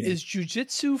competing. Is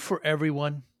jiu-jitsu for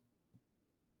everyone?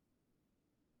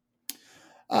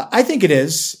 I think it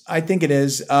is. I think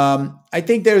there's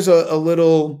a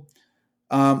little,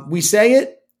 we say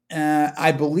it,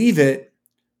 I believe it,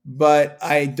 but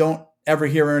I don't ever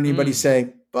hear anybody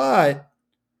say, but,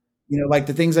 like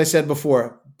the things I said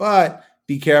before, but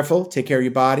be careful, take care of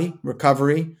your body,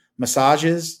 recovery,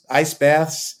 massages, ice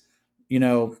baths,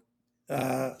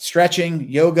 stretching,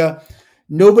 yoga.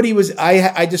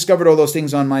 I discovered all those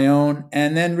things on my own.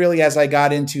 And then really, as I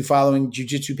got into following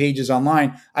jiu-jitsu pages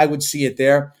online, I would see it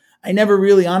there. I never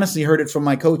really honestly heard it from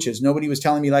my coaches. Nobody was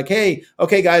telling me like, hey,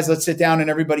 okay, guys, let's sit down and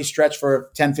everybody stretch for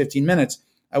 10, 15 minutes.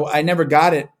 I never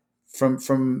got it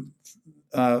from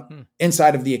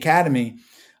inside of the academy.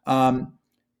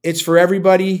 It's for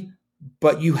everybody,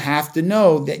 but you have to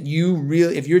know that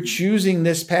if you're choosing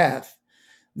this path,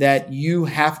 that you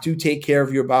have to take care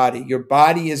of your body. Your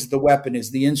body is the weapon,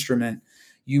 is the instrument.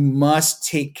 You must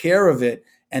take care of it.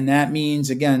 And that means,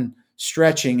 again,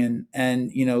 stretching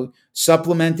and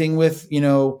supplementing with,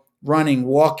 running,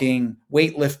 walking,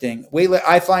 weightlifting.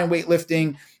 I find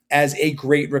weightlifting as a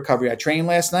great recovery. I trained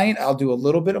last night. I'll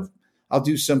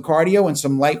do some cardio and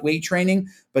some light weight training,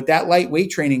 but that light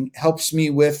weight training helps me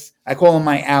with, I call them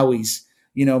my owies.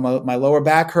 My lower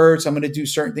back hurts. I'm going to do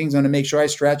certain things. I'm going to make sure I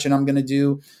stretch, and I'm going to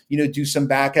do some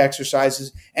back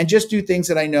exercises and just do things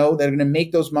that I know that are going to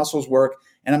make those muscles work.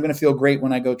 And I'm going to feel great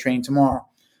when I go train tomorrow.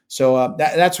 So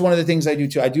that's one of the things I do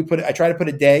too. I try to put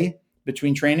a day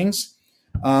between trainings.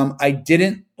 I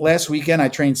didn't last weekend. I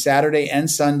trained Saturday and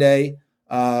Sunday,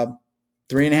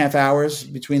 3.5 hours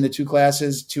between the two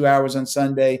classes, 2 hours on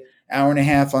Sunday, hour and a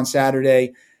half on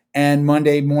Saturday. And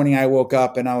Monday morning I woke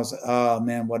up and I was, oh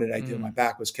man, what did I do? My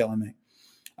back was killing me.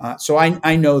 So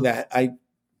I know that. I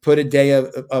put a day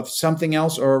of something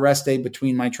else or a rest day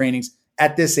between my trainings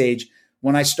at this age.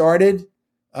 When I started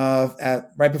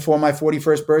right before my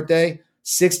 41st birthday,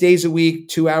 6 days a week,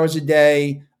 2 hours a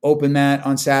day, open mat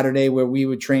on Saturday, where we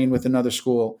would train with another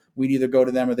school. We'd either go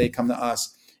to them or they'd come to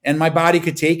us. And my body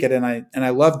could take it, and I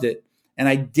loved it. And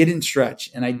I didn't stretch,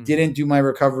 and I didn't do my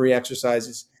recovery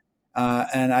exercises.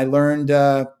 And I learned,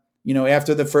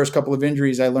 after the first couple of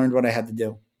injuries, I learned what I had to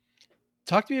do.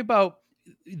 Talk to me about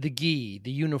the gi,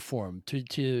 the uniform,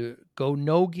 to go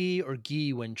no gi or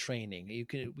gi when training.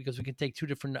 Because we can take two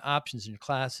different options in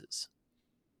classes.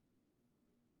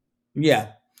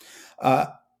 Yeah.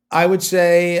 I would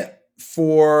say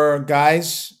for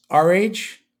guys our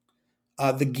age,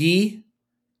 the gi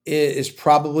is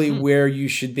probably where you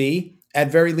should be.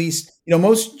 At very least,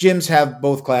 most gyms have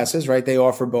both classes, right? They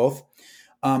offer both.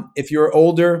 If you're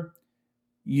older,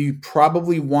 you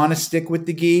probably want to stick with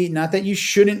the gi. Not that you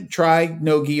shouldn't try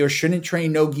no gi or shouldn't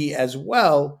train no gi as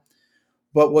well,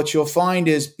 but what you'll find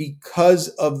is, because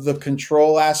of the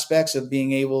control aspects of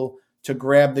being able to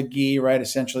grab the gi, right?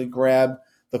 Essentially grab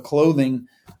the clothing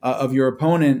of your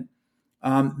opponent,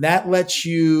 that lets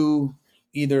you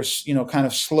either, kind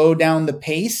of slow down the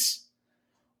pace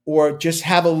or just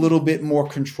have a little bit more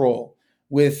control.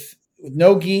 With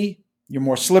no gi, you're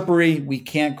more slippery. We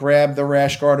can't grab the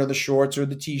rash guard or the shorts or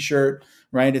the t-shirt,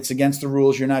 right? It's against the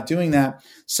rules. You're not doing that.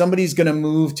 Somebody's going to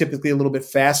move typically a little bit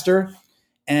faster.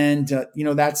 And,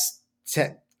 that's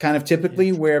kind of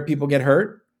typically where people get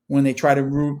hurt, when they try to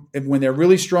when they're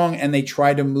really strong and they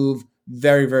try to move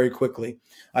very, very quickly.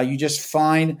 You just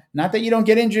find, not that you don't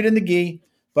get injured in the gi,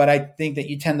 but I think that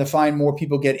you tend to find more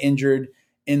people get injured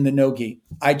in the no gi.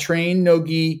 I train no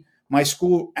gi. My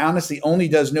school honestly only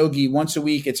does no gi once a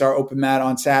week. It's our open mat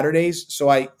on Saturdays. So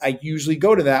I usually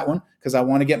go to that one because I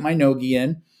want to get my no gi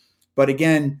in. But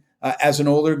again, as an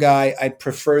older guy, I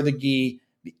prefer the gi,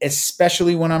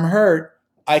 especially when I'm hurt.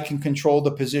 I can control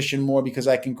the position more because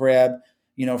I can grab,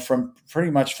 from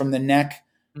pretty much from the neck,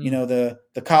 the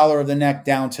collar of the neck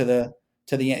down to the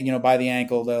by the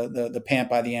ankle, the pant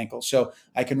by the ankle. So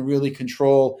I can really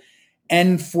control.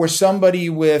 And for somebody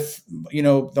with,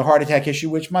 the heart attack issue,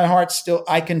 which my heart still,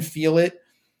 I can feel it,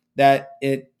 that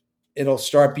it'll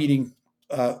start beating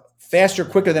faster,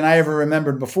 quicker than I ever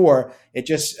remembered before. It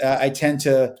just, I tend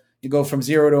to go from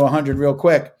 0 to 100 real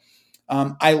quick.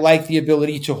 I like the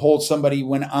ability to hold somebody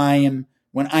when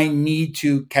I need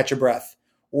to catch a breath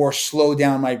or slow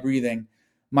down my breathing.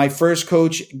 My first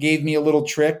coach gave me a little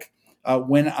trick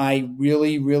when I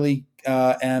really, really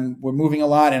we're moving a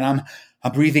lot and I'm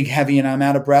breathing heavy and I'm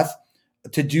out of breath,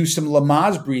 to do some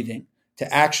Lamaze breathing,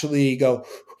 to actually go,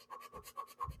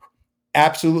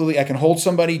 absolutely. I can hold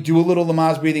somebody, do a little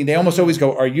Lamaze breathing. They almost always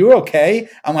go, "Are you okay?"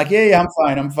 I'm like, yeah,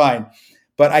 I'm fine.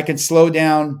 But I can slow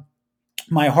down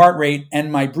my heart rate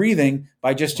and my breathing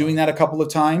by just doing that a couple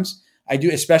of times. I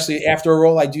do, especially after a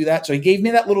roll, I do that. So he gave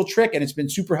me that little trick and it's been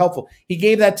super helpful. He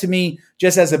gave that to me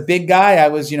just as a big guy. I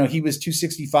was, he was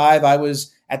 265. I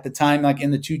was at the time like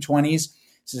in the 220s.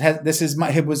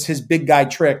 It was his big guy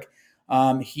trick.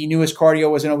 He knew his cardio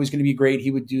wasn't always going to be great.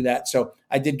 He would do that. So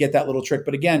I did get that little trick.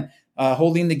 But again,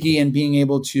 holding the gi and being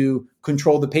able to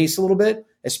control the pace a little bit,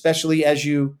 especially as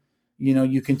you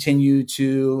continue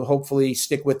to hopefully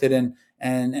stick with it and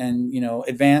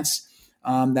advance.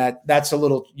 That's a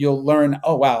little, you'll learn,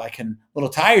 oh wow, I can, a little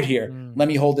tired here. Let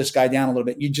me hold this guy down a little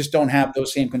bit. You just don't have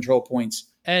those same control points.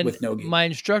 And with no gi. My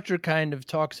instructor kind of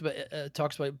talks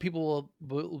about people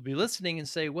will be listening and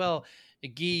say, well, a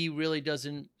gi really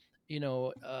doesn't,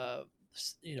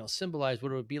 symbolize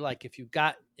what it would be like if you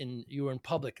were in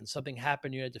public and something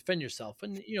happened, you had to defend yourself.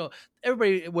 And,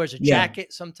 everybody wears a Yeah.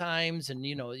 jacket sometimes, and,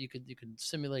 you could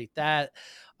simulate that.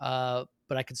 But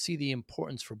I could see the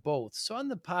importance for both. So on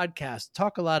the podcast,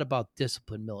 talk a lot about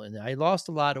discipline, Milton. I lost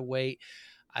a lot of weight.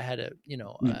 I had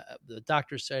Yeah. the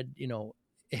doctor said,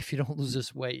 if you don't lose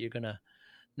this weight, you're going to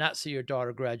not see your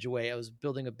daughter graduate. I was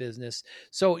building a business.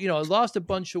 So, I lost a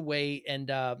bunch of weight,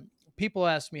 and people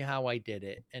ask me how I did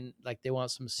it, and like they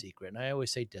want some secret. And I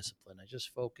always say discipline. I just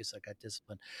focus. I got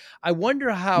discipline. I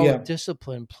wonder how Yeah.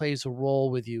 discipline plays a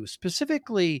role with you,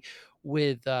 specifically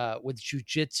with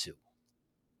jujitsu.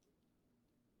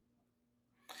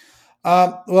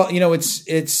 Well,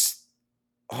 it's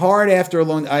hard after a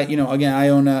long. Again, I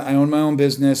own my own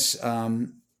business.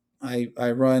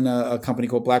 I run a company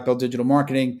called Black Belt Digital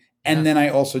Marketing, Yeah. and then I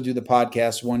also do the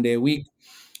podcast one day a week.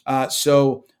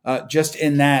 So just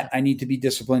in that, I need to be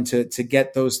disciplined to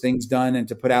get those things done and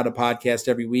to put out a podcast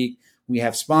every week. We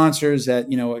have sponsors that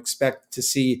expect to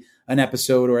see an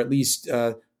episode or at least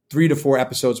 3 to 4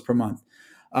 episodes per month.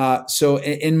 So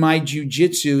in my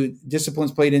jujitsu,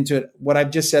 disciplines played into it. What I've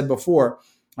just said before,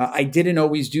 I didn't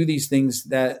always do these things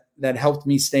that helped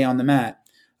me stay on the mat.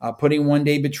 Putting one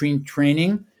day between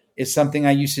training is something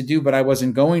I used to do, but I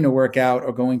wasn't going to work out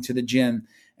or going to the gym.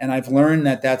 And I've learned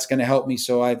that that's going to help me.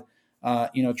 So I've,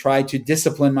 tried to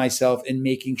discipline myself in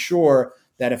making sure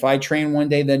that if I train one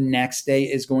day, the next day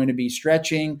is going to be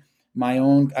stretching. I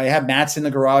have mats in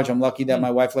the garage. I'm lucky that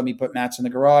my wife let me put mats in the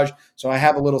garage. So I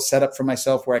have a little setup for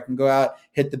myself where I can go out,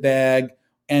 hit the bag,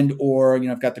 or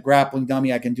I've got the grappling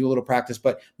dummy. I can do a little practice,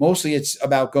 but mostly it's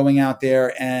about going out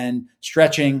there and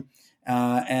stretching,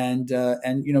 and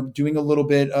doing a little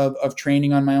bit of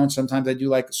training on my own. Sometimes I do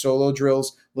like solo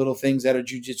drills, little things that are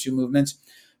jujitsu movements,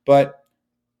 but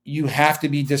you have to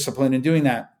be disciplined in doing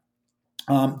that.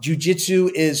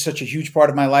 Jujitsu is such a huge part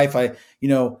of my life. I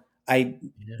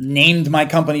named my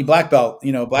company Black Belt,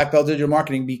 Black Belt Digital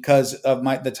Marketing, because of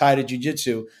the tie to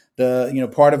jujitsu.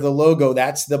 The part of the logo,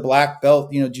 that's the black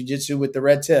belt, jujitsu with the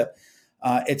red tip.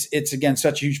 It's again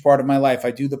such a huge part of my life.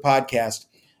 I do the podcast,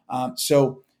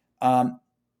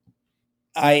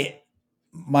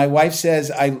 my wife says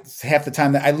half the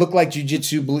time that I look like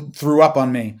jujitsu threw up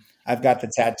on me. I've got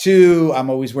the tattoo.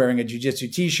 I'm always wearing a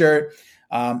jujitsu t-shirt.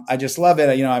 I just love it.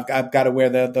 I've got to wear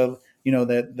the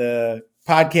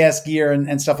podcast gear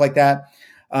and stuff like that.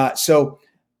 So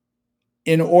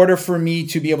in order for me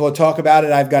to be able to talk about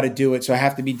it, I've got to do it. So I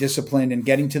have to be disciplined in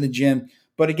getting to the gym.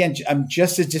 But again, I'm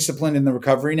just as disciplined in the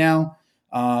recovery now.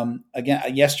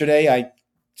 Yesterday I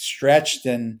stretched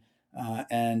and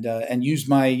used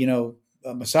my,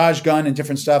 massage gun and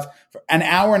different stuff for an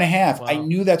hour and a half. Wow. I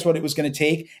knew that's what it was going to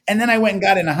take. And then I went and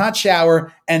got in a hot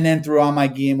shower and then threw on my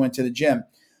gi and went to the gym.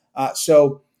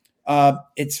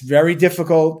 It's very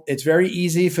difficult. It's very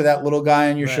easy for that little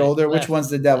guy on your shoulder. Which one's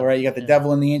the devil, right? You got the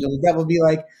devil and the angel. The devil will be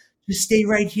like, just stay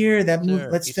right here.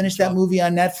 Let's finish that movie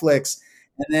on Netflix.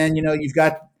 And then, you've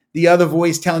got the other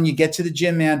voice telling you, get to the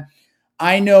gym, man.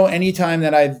 I know anytime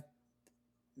that I've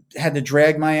had to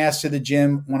drag my ass to the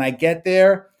gym, when I get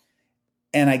there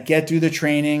and I get through the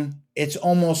training, it's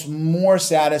almost more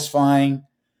satisfying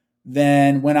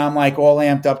than when I'm like all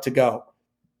amped up to go.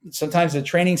 Sometimes the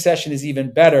training session is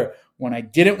even better when I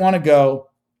didn't want to go.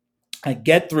 I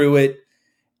get through it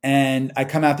and I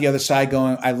come out the other side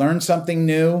going, I learned something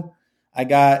new. I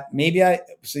guess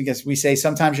we say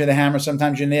sometimes you're the hammer,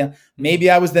 sometimes you're the nail. Maybe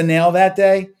I was the nail that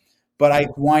day, but I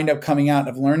wind up coming out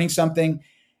of learning something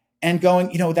and going,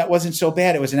 that wasn't so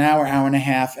bad. It was an hour and a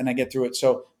half, and I get through it.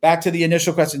 So back to the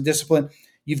initial question, discipline.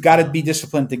 You've got to be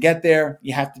disciplined to get there.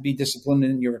 You have to be disciplined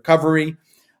in your recovery.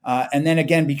 And then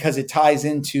again, because it ties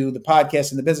into the podcast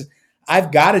and the business,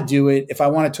 I've got to do it. If I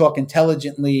want to talk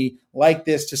intelligently like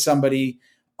this to somebody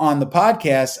on the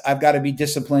podcast, I've got to be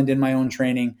disciplined in my own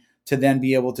training to then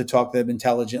be able to talk to them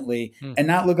intelligently and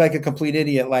not look like a complete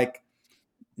idiot. Like,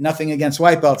 nothing against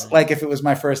white belts. Right. Like if it was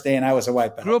my first day and I was a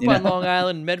white belt. Grew up on Long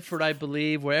Island, Medford, I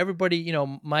believe, where everybody,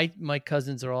 my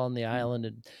cousins are all on the island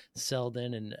and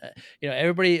Selden, and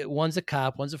everybody. One's a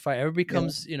cop, one's a fighter. Everybody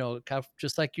comes, cop,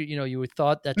 just like you. You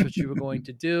thought that's what you were going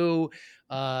to do.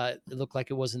 It looked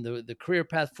like it wasn't the career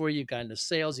path for you. You got into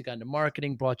sales, you got into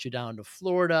marketing, brought you down to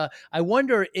Florida. I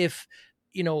wonder if,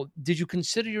 did you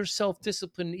consider yourself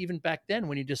disciplined even back then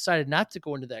when you decided not to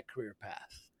go into that career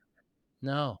path?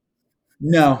 No,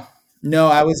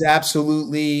 I was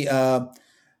absolutely,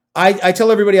 I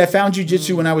tell everybody I found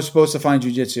jujitsu when I was supposed to find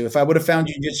jujitsu. If I would have found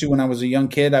jujitsu when I was a young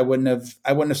kid, I wouldn't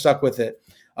have stuck with it.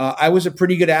 I was a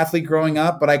pretty good athlete growing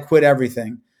up, but I quit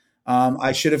everything.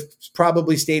 I should have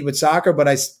probably stayed with soccer, but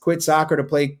I quit soccer to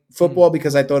play football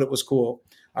because I thought it was cool.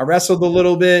 I wrestled a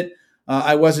little bit.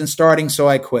 I wasn't starting, so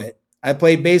I quit. I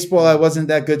played baseball. I wasn't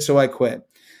that good, so I quit.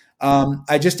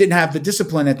 I just didn't have the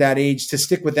discipline at that age to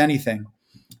stick with anything.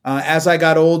 As I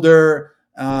got older,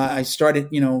 I started,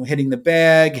 hitting the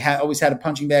bag. Always had a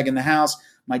punching bag in the house.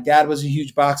 My dad was a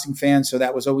huge boxing fan, so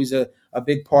that was always a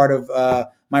big part of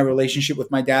my relationship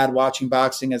with my dad, watching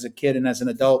boxing as a kid and as an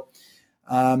adult.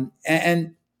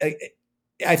 And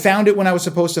I found it when I was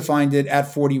supposed to find it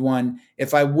at 41.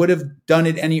 If I would have done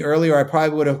it any earlier, I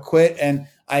probably would have quit. And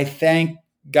I thank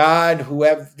God,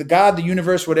 the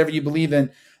universe, whatever you believe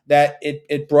in, that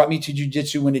it brought me to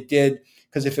jiu-jitsu when it did.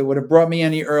 Because if it would have brought me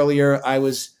any earlier, I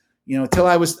was,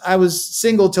 I was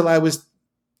single till I was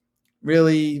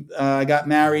really, I got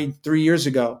married 3 years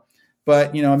ago.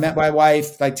 But, I met my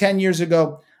wife like 10 years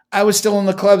ago. I was still in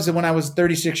the clubs when I was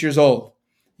 36 years old.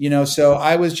 So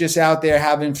I was just out there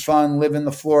having fun, living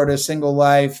the Florida single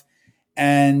life.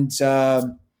 And,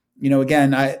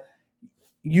 again,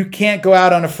 you can't go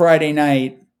out on a Friday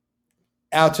night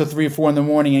out till 3 or 4 in the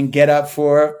morning and get up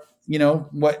for,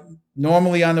 what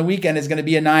normally on the weekend is going to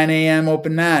be a 9 a.m.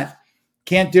 open mat.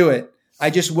 Can't do it.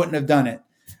 I just wouldn't have done it.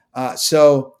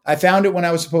 So I found it when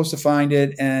I was supposed to find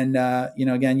it. And,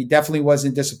 again, you definitely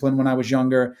wasn't disciplined when I was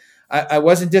younger. I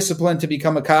wasn't disciplined to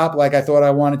become a cop like I thought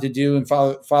I wanted to do and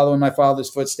following my father's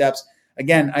footsteps.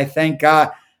 Again, I thank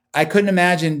God. I couldn't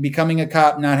imagine becoming a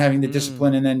cop, not having the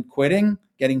discipline, and then quitting,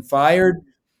 getting fired.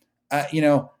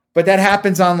 But that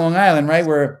happens on Long Island, right?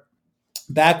 Where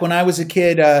back when I was a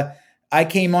kid, I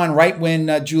came on right when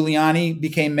Giuliani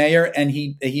became mayor, and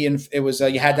it was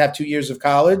you had to have 2 years of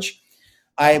college.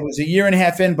 I was a year and a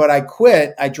half in, but I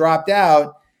quit. I dropped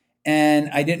out, and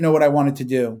I didn't know what I wanted to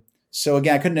do. So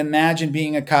again, I couldn't imagine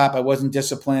being a cop. I wasn't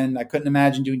disciplined. I couldn't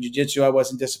imagine doing jiu-jitsu. I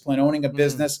wasn't disciplined. Owning a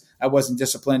business, I wasn't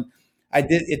disciplined.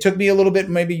 It took me a little bit,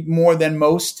 maybe more than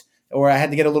most, or I had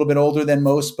to get a little bit older than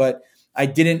most, but I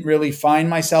didn't really find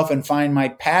myself and find my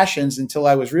passions until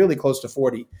I was really close to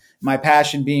 40. My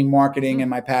passion being marketing and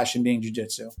my passion being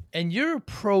jiu-jitsu. And your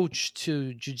approach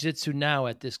to jiu-jitsu now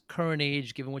at this current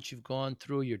age, given what you've gone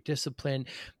through, your discipline,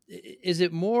 is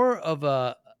it more of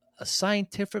a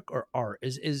scientific or art?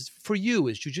 Is for you,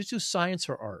 is jiu-jitsu science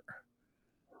or art?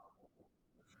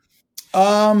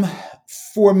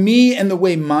 For me and the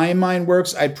way my mind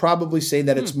works, I'd probably say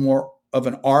that it's more of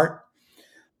an art.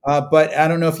 But I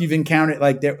don't know if you've encountered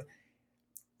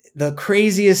the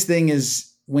craziest thing is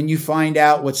when you find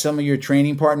out what some of your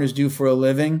training partners do for a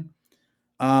living.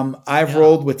 I've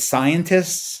rolled with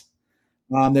scientists.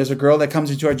 There's a girl that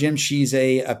comes into our gym. She's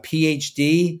a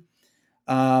PhD.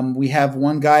 We have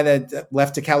one guy that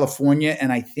left to California,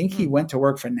 and I think he went to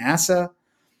work for NASA.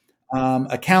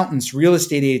 Accountants, real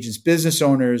estate agents, business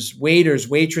owners, waiters,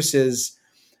 waitresses.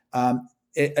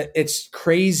 It's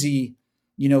crazy,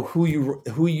 who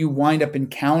you wind up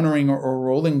encountering or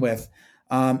rolling with.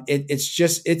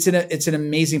 It's an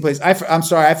amazing place. I'm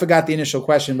sorry, I forgot the initial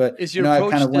question, but I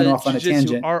kind of went off on a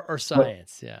tangent. Art or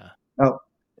science? Yeah. Oh,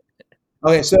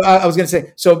 okay. So I was going to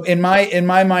say, so in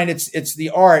my mind, it's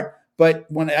the art. But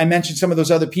when I mentioned some of those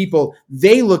other people,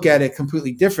 they look at it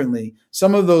completely differently.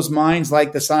 Some of those minds,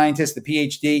 like the scientist, the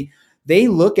PhD, they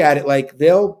look at it like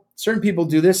certain people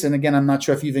do this. And again, I'm not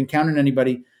sure if you've encountered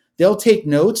anybody. They'll take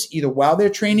notes either while they're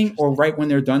training or right when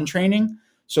they're done training.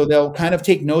 So they'll kind of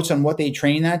take notes on what they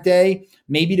train that day,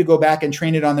 maybe to go back and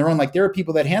train it on their own. Like there are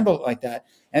people that handle it like that.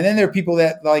 And then there are people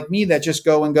that like me that just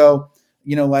go,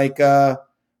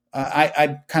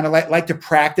 I kind of like to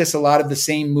practice a lot of the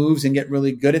same moves and get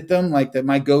really good at them, like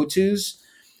my go-tos.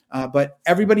 But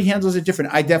everybody handles it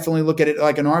different. I definitely look at it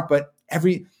like an art, but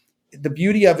the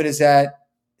beauty of it is that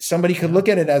somebody could look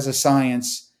at it as a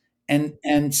science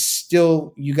and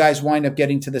still you guys wind up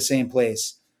getting to the same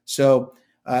place. So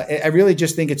I really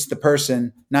just think it's the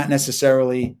person, not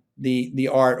necessarily the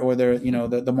art or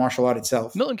the martial art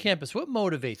itself. Milton Campus, what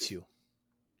motivates you?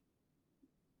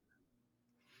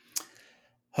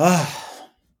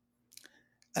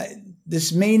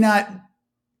 This may not,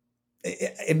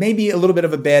 it may be a little bit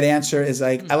of a bad answer, is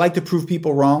I like to prove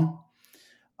people wrong.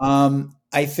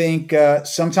 I think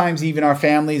sometimes even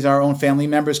our own family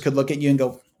members could look at you and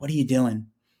go, what are you doing?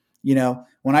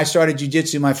 When I started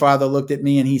jiu-jitsu, my father looked at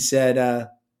me and he said,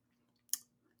 a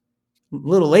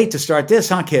little late to start this,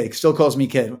 huh, kid? He still calls me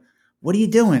kid. What are you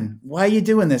doing? Why are you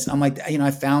doing this? I'm like,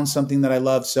 I found something that I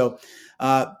love. So,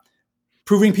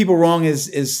 proving people wrong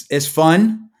is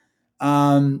fun.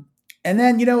 And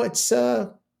then, it's,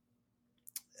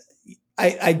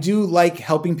 I do like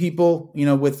helping people,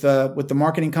 with the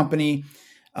marketing company.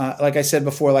 Like I said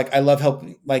before, I love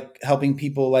helping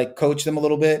people, coach them a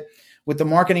little bit. With the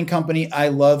marketing company, I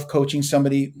love coaching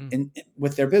somebody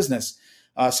with their business.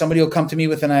 Somebody will come to me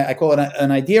with I call it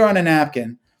an idea on a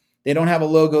napkin. They don't have a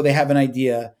logo, they have an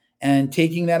idea. And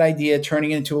taking that idea,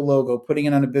 turning it into a logo, putting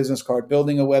it on a business card,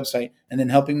 building a website, and then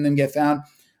helping them get found.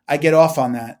 I get off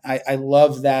on that. I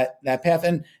love that path.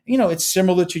 And, it's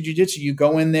similar to jiu-jitsu. You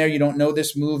go in there, you don't know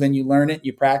this move, and you learn it,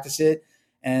 you practice it,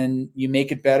 and you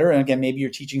make it better. And again, maybe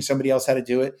you're teaching somebody else how to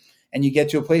do it. And you get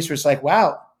to a place where it's like,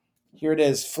 wow, here it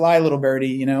is. Fly, little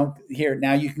birdie, here.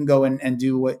 Now you can go and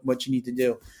do what you need to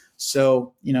do.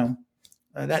 So,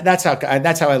 that's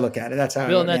how I look at it. That's how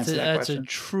Bill, I answer that that's question. a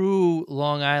true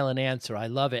Long Island answer. I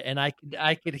love it, and I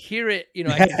could hear it.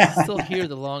 I can still hear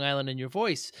the Long Island in your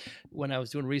voice when I was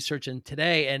doing research and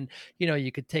today. And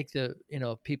you could take the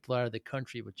people out of the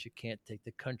country, but you can't take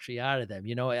the country out of them.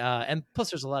 And plus,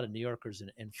 there's a lot of New Yorkers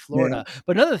in Florida. Yeah.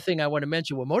 But another thing I want to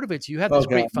mention, what motivates you have this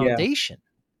great foundation. Yeah.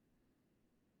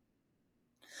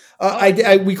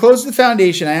 We closed the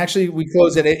foundation. We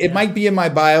closed it. It might be in my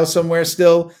bio somewhere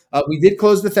still. We did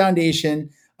close the foundation.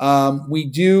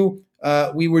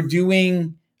 We were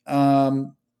doing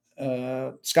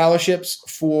scholarships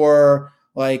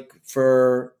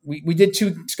we did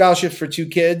 2 scholarships for 2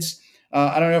 kids.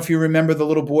 I don't know if you remember the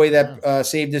little boy that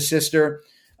saved his sister.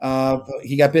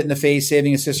 He got bit in the face,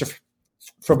 saving his sister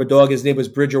from a dog. His name was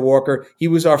Bridger Walker. He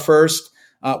was our first.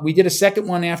 We did a second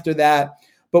one after that.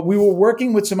 But we were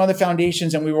working with some other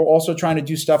foundations, and we were also trying to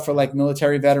do stuff for like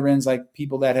military veterans, like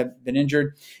people that have been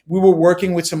injured. We were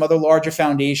working with some other larger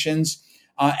foundations,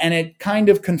 and it kind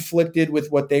of conflicted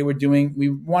with what they were doing. We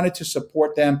wanted to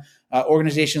support them,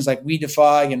 organizations like We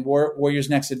Defy and Warriors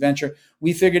Next Adventure.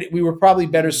 We figured we were probably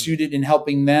better suited in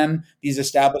helping them, these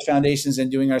established foundations, than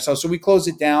doing it ourselves. So we closed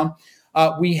it down.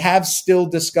 We have still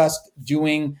discussed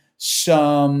doing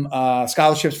some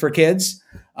scholarships for kids.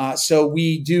 So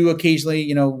we do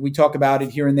occasionally, we talk about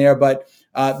it here and there, but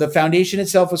the foundation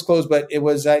itself was closed, but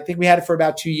I think we had it for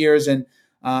about 2 years, and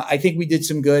I think we did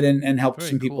some good and helped Very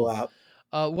some people out.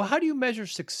 Well, how do you measure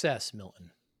success,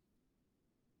 Milton?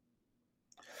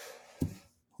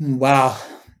 Wow.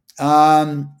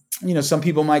 Some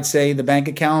people might say the bank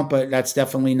account, but that's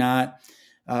definitely not.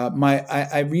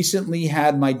 I recently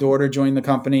had my daughter join the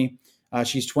company.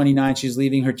 She's 29. She's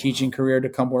leaving her teaching career to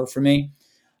come work for me.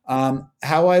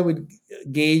 How I would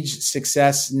gauge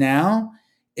success now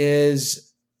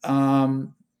is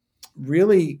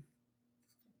really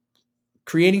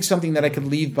creating something that I could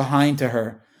leave behind to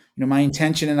her. My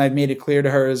intention, and I've made it clear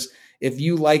to her, is if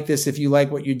you like this, if you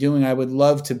like what you're doing, I would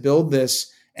love to build this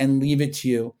and leave it to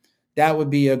you. That would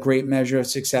be a great measure of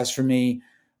success for me.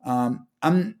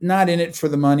 I'm not in it for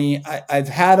the money. I've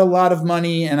had a lot of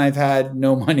money and I've had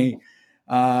no money.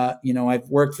 I've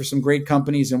worked for some great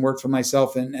companies and worked for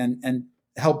myself and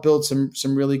helped build some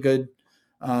really good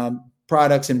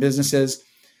products and businesses.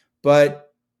 But,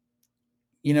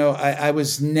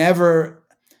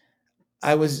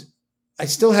 I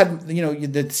still had,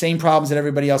 the same problems that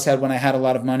everybody else had when I had a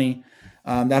lot of money.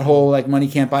 That whole money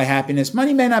can't buy happiness.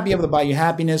 Money may not be able to buy you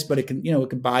happiness, but it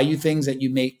can buy you things that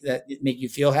make you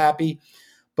feel happy.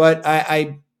 But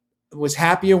I was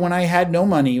happier when I had no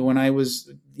money, when I was,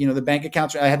 the bank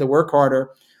accounts, I had to work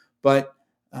harder. But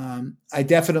I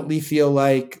definitely feel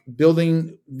like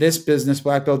building this business,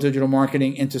 Black Belt Digital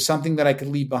Marketing, into something that I could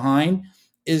leave behind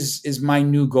is my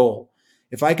new goal.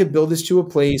 If I could build this to a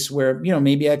place where,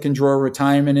 maybe I can draw a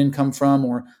retirement income from,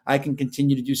 or I can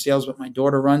continue to do sales, but my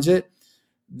daughter runs it,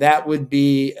 that would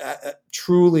be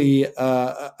truly,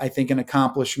 I think, an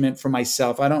accomplishment for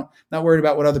myself. Not worried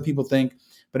about what other people think,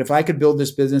 but if I could build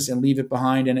this business and leave it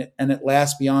behind and it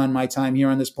lasts beyond my time here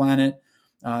on this planet,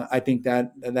 I think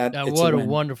that what a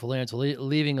wonderful answer.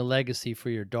 Leaving a legacy for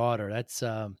your daughter. That's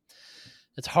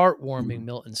heartwarming,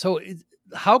 Milton. So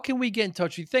how can we get in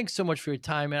touch with you? Thanks so much for your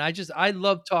time. And I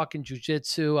love talking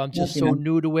jiu-jitsu. I'm just so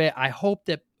new to it. I hope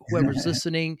that whoever's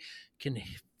listening can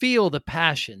feel the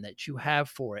passion that you have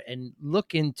for it and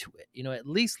look into it, at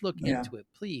least look into it,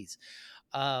 please.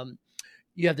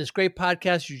 You have this great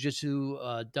podcast, Jiu-Jitsu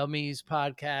Dummies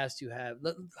podcast.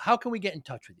 How can we get in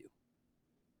touch with you?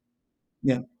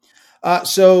 Yeah.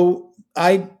 So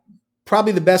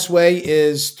probably the best way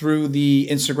is through the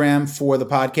Instagram for the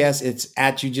podcast. It's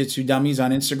at Jiu-Jitsu Dummies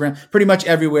on Instagram. Pretty much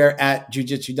everywhere at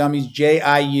Jiu-Jitsu Dummies,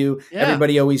 JIU. Yeah.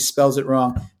 Everybody always spells it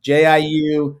wrong.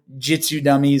 JIU Jitsu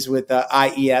Dummies with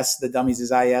IES. The Dummies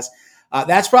is IES.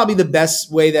 That's probably the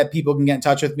best way that people can get in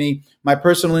touch with me. My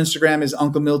personal Instagram is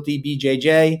Uncle Milty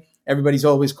BJJ. Everybody's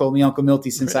always called me Uncle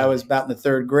Milty since I was about in the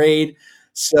 3rd grade.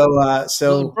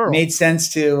 So made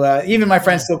sense to, even my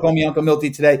friends still call me Uncle Milty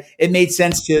today. It made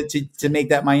sense to make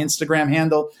that my Instagram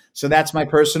handle. So that's my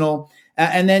personal.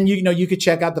 And then, you could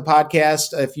check out the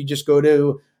podcast. If you just go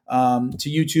to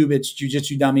YouTube, it's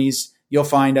Jiu-Jitsu Dummies. you'll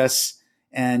find us.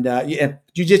 And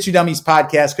Jiu-Jitsu Dummies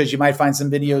podcast, because you might find some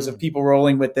videos of people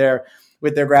rolling with their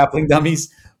grappling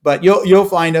dummies. But you'll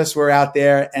find us. We're out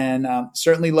there, and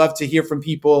certainly love to hear from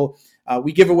people.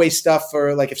 We give away stuff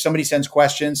for, like, if somebody sends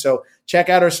questions. So check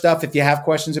out our stuff. If you have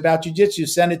questions about jiu-jitsu,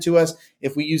 send it to us.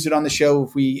 If we use it on the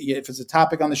show, if it's a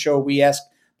topic on the show, we ask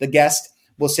the guest,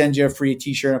 we'll send you a free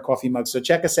t-shirt and a coffee mug. So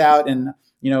check us out. And,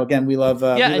 again, we love,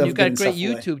 and you've got great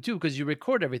YouTube too, because you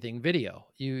record everything video.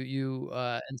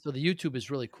 And so the YouTube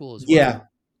is really cool as well.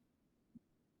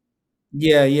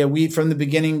 Yeah. We, from the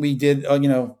beginning, we did,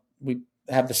 we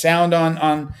have the sound on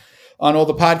all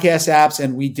the podcast apps.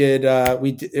 And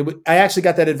I actually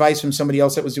got that advice from somebody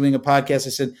else that was doing a podcast.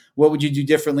 I said, what would you do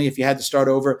differently if you had to start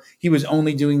over? He was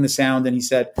only doing the sound. And he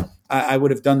said, I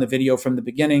would have done the video from the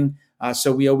beginning.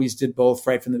 So we always did both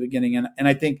right from the beginning. And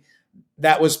I think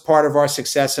that was part of our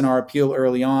success and our appeal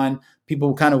early on.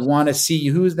 People kind of want to see,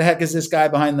 who the heck is this guy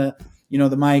behind the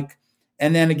mic?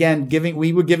 And then again,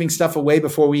 we were giving stuff away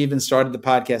before we even started the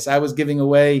podcast. I was giving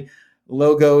away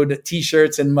logoed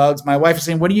t-shirts and mugs. My wife was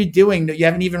saying, what are you doing? You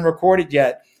haven't even recorded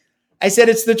yet. I said,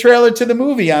 it's the trailer to the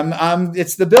movie.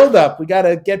 It's the buildup. We got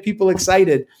to get people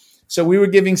excited. So we were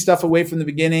giving stuff away from the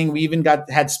beginning. We even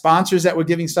had sponsors that were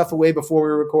giving stuff away before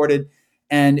we recorded,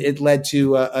 and it led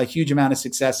to a huge amount of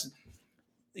success.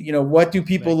 What do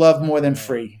people love more than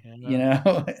free?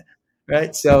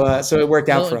 Right. So it worked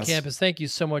out for us. Campos, thank you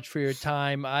so much for your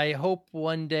time. I hope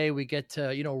one day we get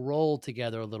to, roll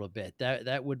together a little bit.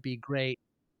 That would be great.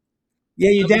 Yeah,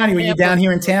 you're down here. You down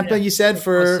here in Tampa, you said,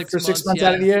 for 6 months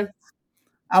out of the year?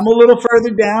 I'm a little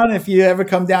further down. If you ever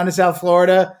come down to South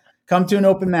Florida, come to an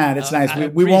open mat. It's nice.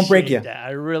 We won't break you. That.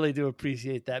 I really do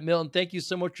appreciate that. Milton, thank you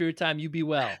so much for your time. You be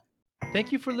well.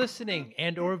 Thank you for listening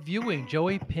and or viewing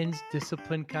Joey Pin's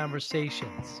Discipline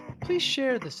Conversations. Please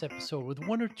share this episode with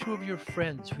one or two of your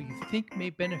friends who you think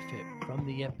may benefit from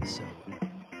the episode.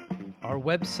 Our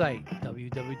website,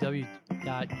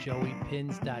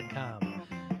 www.joeypins.com.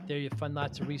 There you'll find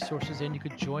lots of resources, and you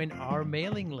could join our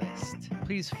mailing list.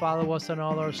 Please follow us on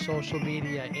all our social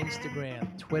media,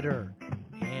 Instagram, Twitter,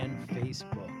 and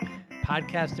Facebook.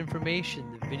 Podcast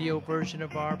information, the video version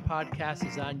of our podcast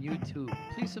is on YouTube.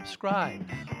 Please subscribe.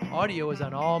 Audio is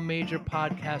on all major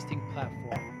podcasting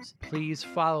platforms. Please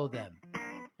follow them.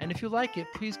 And if you like it,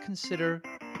 please consider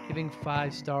giving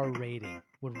 5-star rating.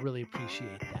 Would really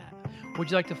appreciate that. Would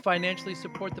you like to financially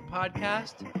support the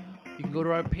podcast? You can go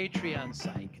to our Patreon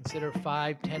site. Consider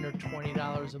 $5, $10, or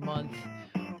 $20 a month.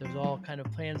 There's all kind of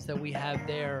plans that we have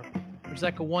there. It's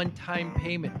like a one-time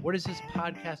payment. What is this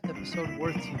podcast episode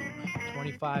worth to you?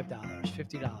 $25,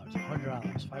 $50,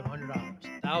 $100, $500,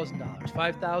 $1,000,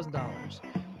 $5,000.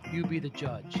 You be the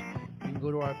judge. You can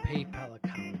go to our PayPal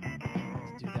account to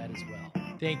do that as well.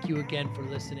 Thank you again for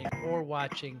listening or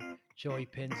watching Joey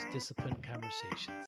Pin's Discipline Conversations.